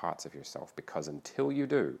accept these parts of yourself, because until you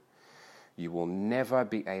do, you will never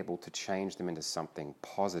be able to change them into something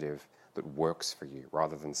positive that works for you,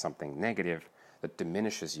 rather than something negative that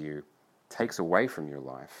diminishes you, takes away from your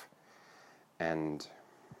life, and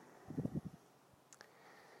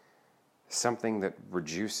something that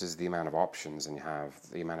reduces the amount of options you have,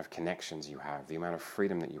 the amount of connections you have, the amount of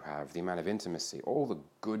freedom that you have, the amount of intimacy, all the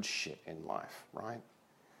good shit in life, right?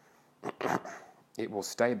 It will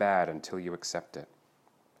stay bad until you accept it.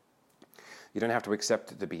 You don't have to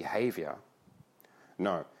accept the behavior.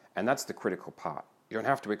 No, and that's the critical part. You don't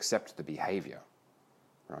have to accept the behavior,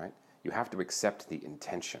 right? You have to accept the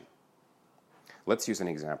intention. Let's use an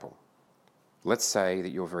example. Let's say that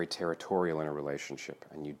you're very territorial in a relationship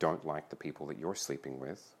and you don't like the people that you're sleeping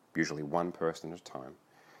with, usually one person at a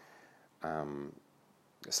time,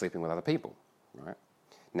 sleeping with other people, right?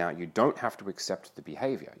 Now, you don't have to accept the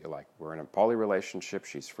behavior. You're like, we're in a poly relationship,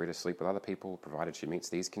 she's free to sleep with other people, provided she meets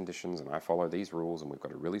these conditions and I follow these rules, and we've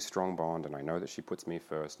got a really strong bond, and I know that she puts me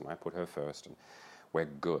first and I put her first, and we're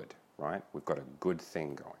good, right? We've got a good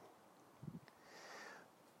thing going.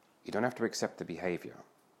 You don't have to accept the behavior,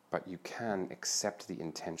 but you can accept the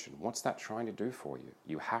intention. What's that trying to do for you?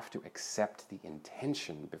 You have to accept the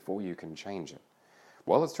intention before you can change it.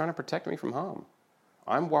 Well, it's trying to protect me from harm.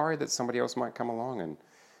 I'm worried that somebody else might come along and,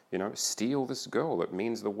 steal this girl that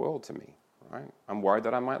means the world to me, right? I'm worried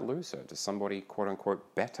that I might lose her to somebody, quote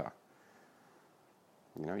unquote, better.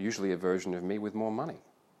 Usually a version of me with more money.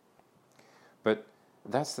 But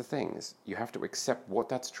that's the thing, is you have to accept what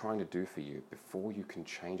that's trying to do for you before you can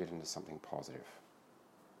change it into something positive.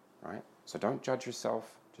 Right? So don't judge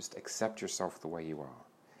yourself, just accept yourself the way you are.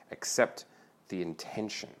 Accept the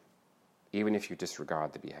intention, even if you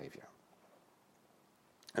disregard the behavior.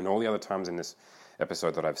 And all the other times in this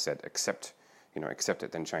episode that I've said, accept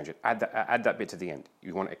it, then change it. Add that bit to the end.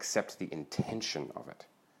 You want to accept the intention of it.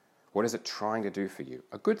 What is it trying to do for you?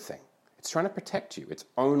 A good thing. It's trying to protect you. It's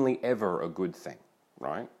only ever a good thing,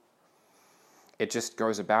 right? It just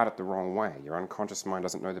goes about it the wrong way. Your unconscious mind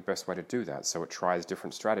doesn't know the best way to do that, so it tries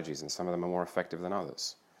different strategies, and some of them are more effective than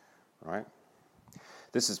others, right?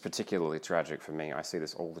 This is particularly tragic for me. I see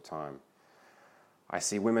this all the time. I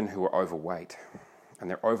see women who are overweight, and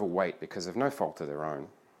they're overweight because of no fault of their own.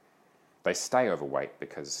 They stay overweight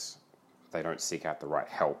because they don't seek out the right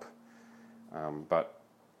help, but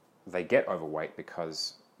they get overweight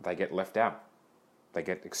because they get left out. They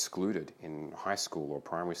get excluded in high school or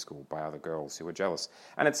primary school by other girls who are jealous.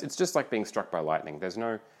 And it's just like being struck by lightning. There's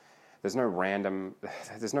no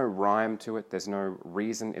rhyme to it. There's no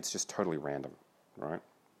reason. It's just totally random, right?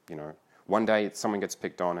 One day someone gets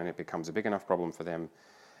picked on and it becomes a big enough problem for them,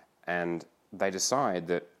 and they decide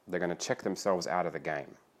that they're going to check themselves out of the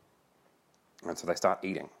game. And so they start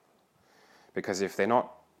eating. Because if they're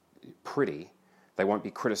not pretty, they won't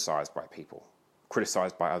be criticized by people.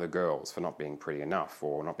 Criticized by other girls for not being pretty enough,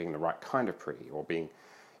 or not being the right kind of pretty, or being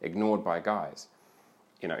ignored by guys.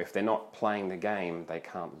 If they're not playing the game, they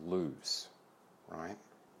can't lose, right?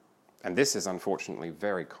 And this is unfortunately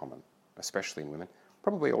very common, especially in women,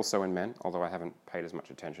 probably also in men, although I haven't paid as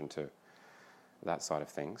much attention to that side of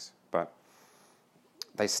things. But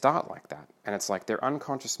they start like that, and it's like their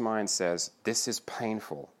unconscious mind says, this is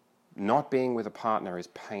painful. Not being with a partner is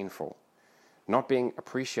painful. Not being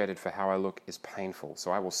appreciated for how I look is painful,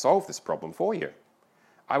 so I will solve this problem for you.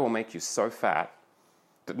 I will make you so fat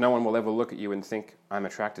that no one will ever look at you and think, I'm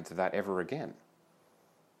attracted to that ever again.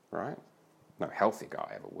 Right? No healthy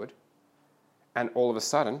guy ever would. And all of a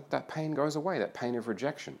sudden, that pain goes away. That pain of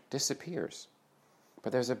rejection disappears.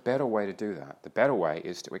 But there's a better way to do that. The better way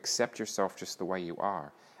is to accept yourself just the way you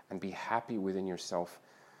are and be happy within yourself,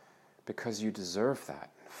 because you deserve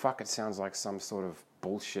that. Fuck, it sounds like some sort of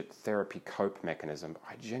bullshit therapy cope mechanism.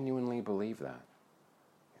 I genuinely believe that.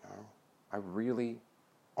 You know, I really,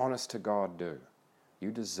 honest to God, do. You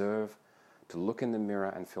deserve to look in the mirror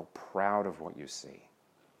and feel proud of what you see.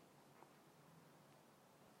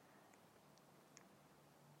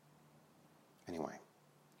 Anyway,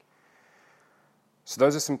 so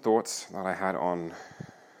those are some thoughts that I had on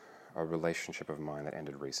a relationship of mine that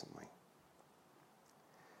ended recently.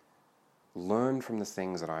 Learn from the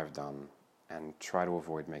things that I've done and try to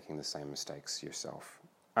avoid making the same mistakes yourself.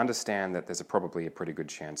 Understand that there's probably a pretty good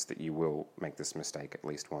chance that you will make this mistake at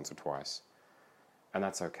least once or twice. And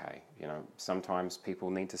that's okay. You know, sometimes people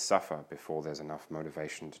need to suffer before there's enough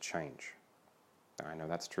motivation to change. And I know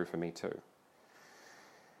that's true for me too.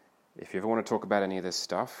 If you ever want to talk about any of this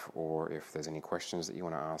stuff, or if there's any questions that you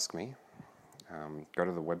want to ask me, go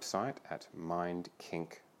to the website at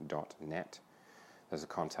mindkink.net. There's a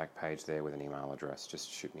contact page there with an email address. Just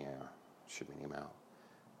shoot me an email.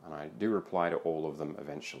 And I do reply to all of them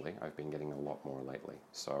eventually. I've been getting a lot more lately.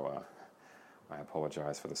 So I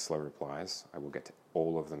apologize for the slow replies. I will get to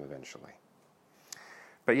all of them eventually.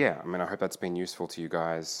 But yeah, I mean, I hope that's been useful to you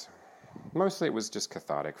guys. Mostly it was just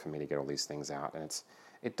cathartic for me to get all these things out. And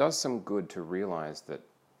it does some good to realize that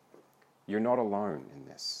you're not alone in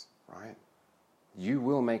this, right? You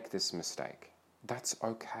will make this mistake. That's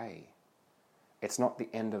okay. It's not the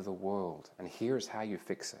end of the world. And here's how you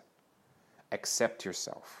fix it. Accept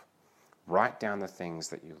yourself. Write down the things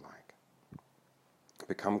that you like.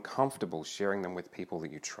 Become comfortable sharing them with people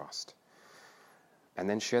that you trust. And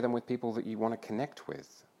then share them with people that you want to connect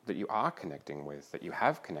with, that you are connecting with, that you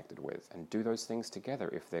have connected with. And do those things together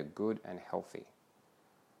if they're good and healthy.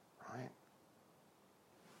 Right?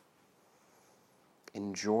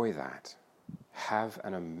 Enjoy that. Have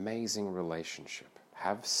an amazing relationship.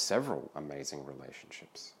 Have several amazing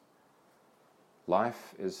relationships.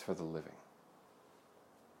 Life is for the living.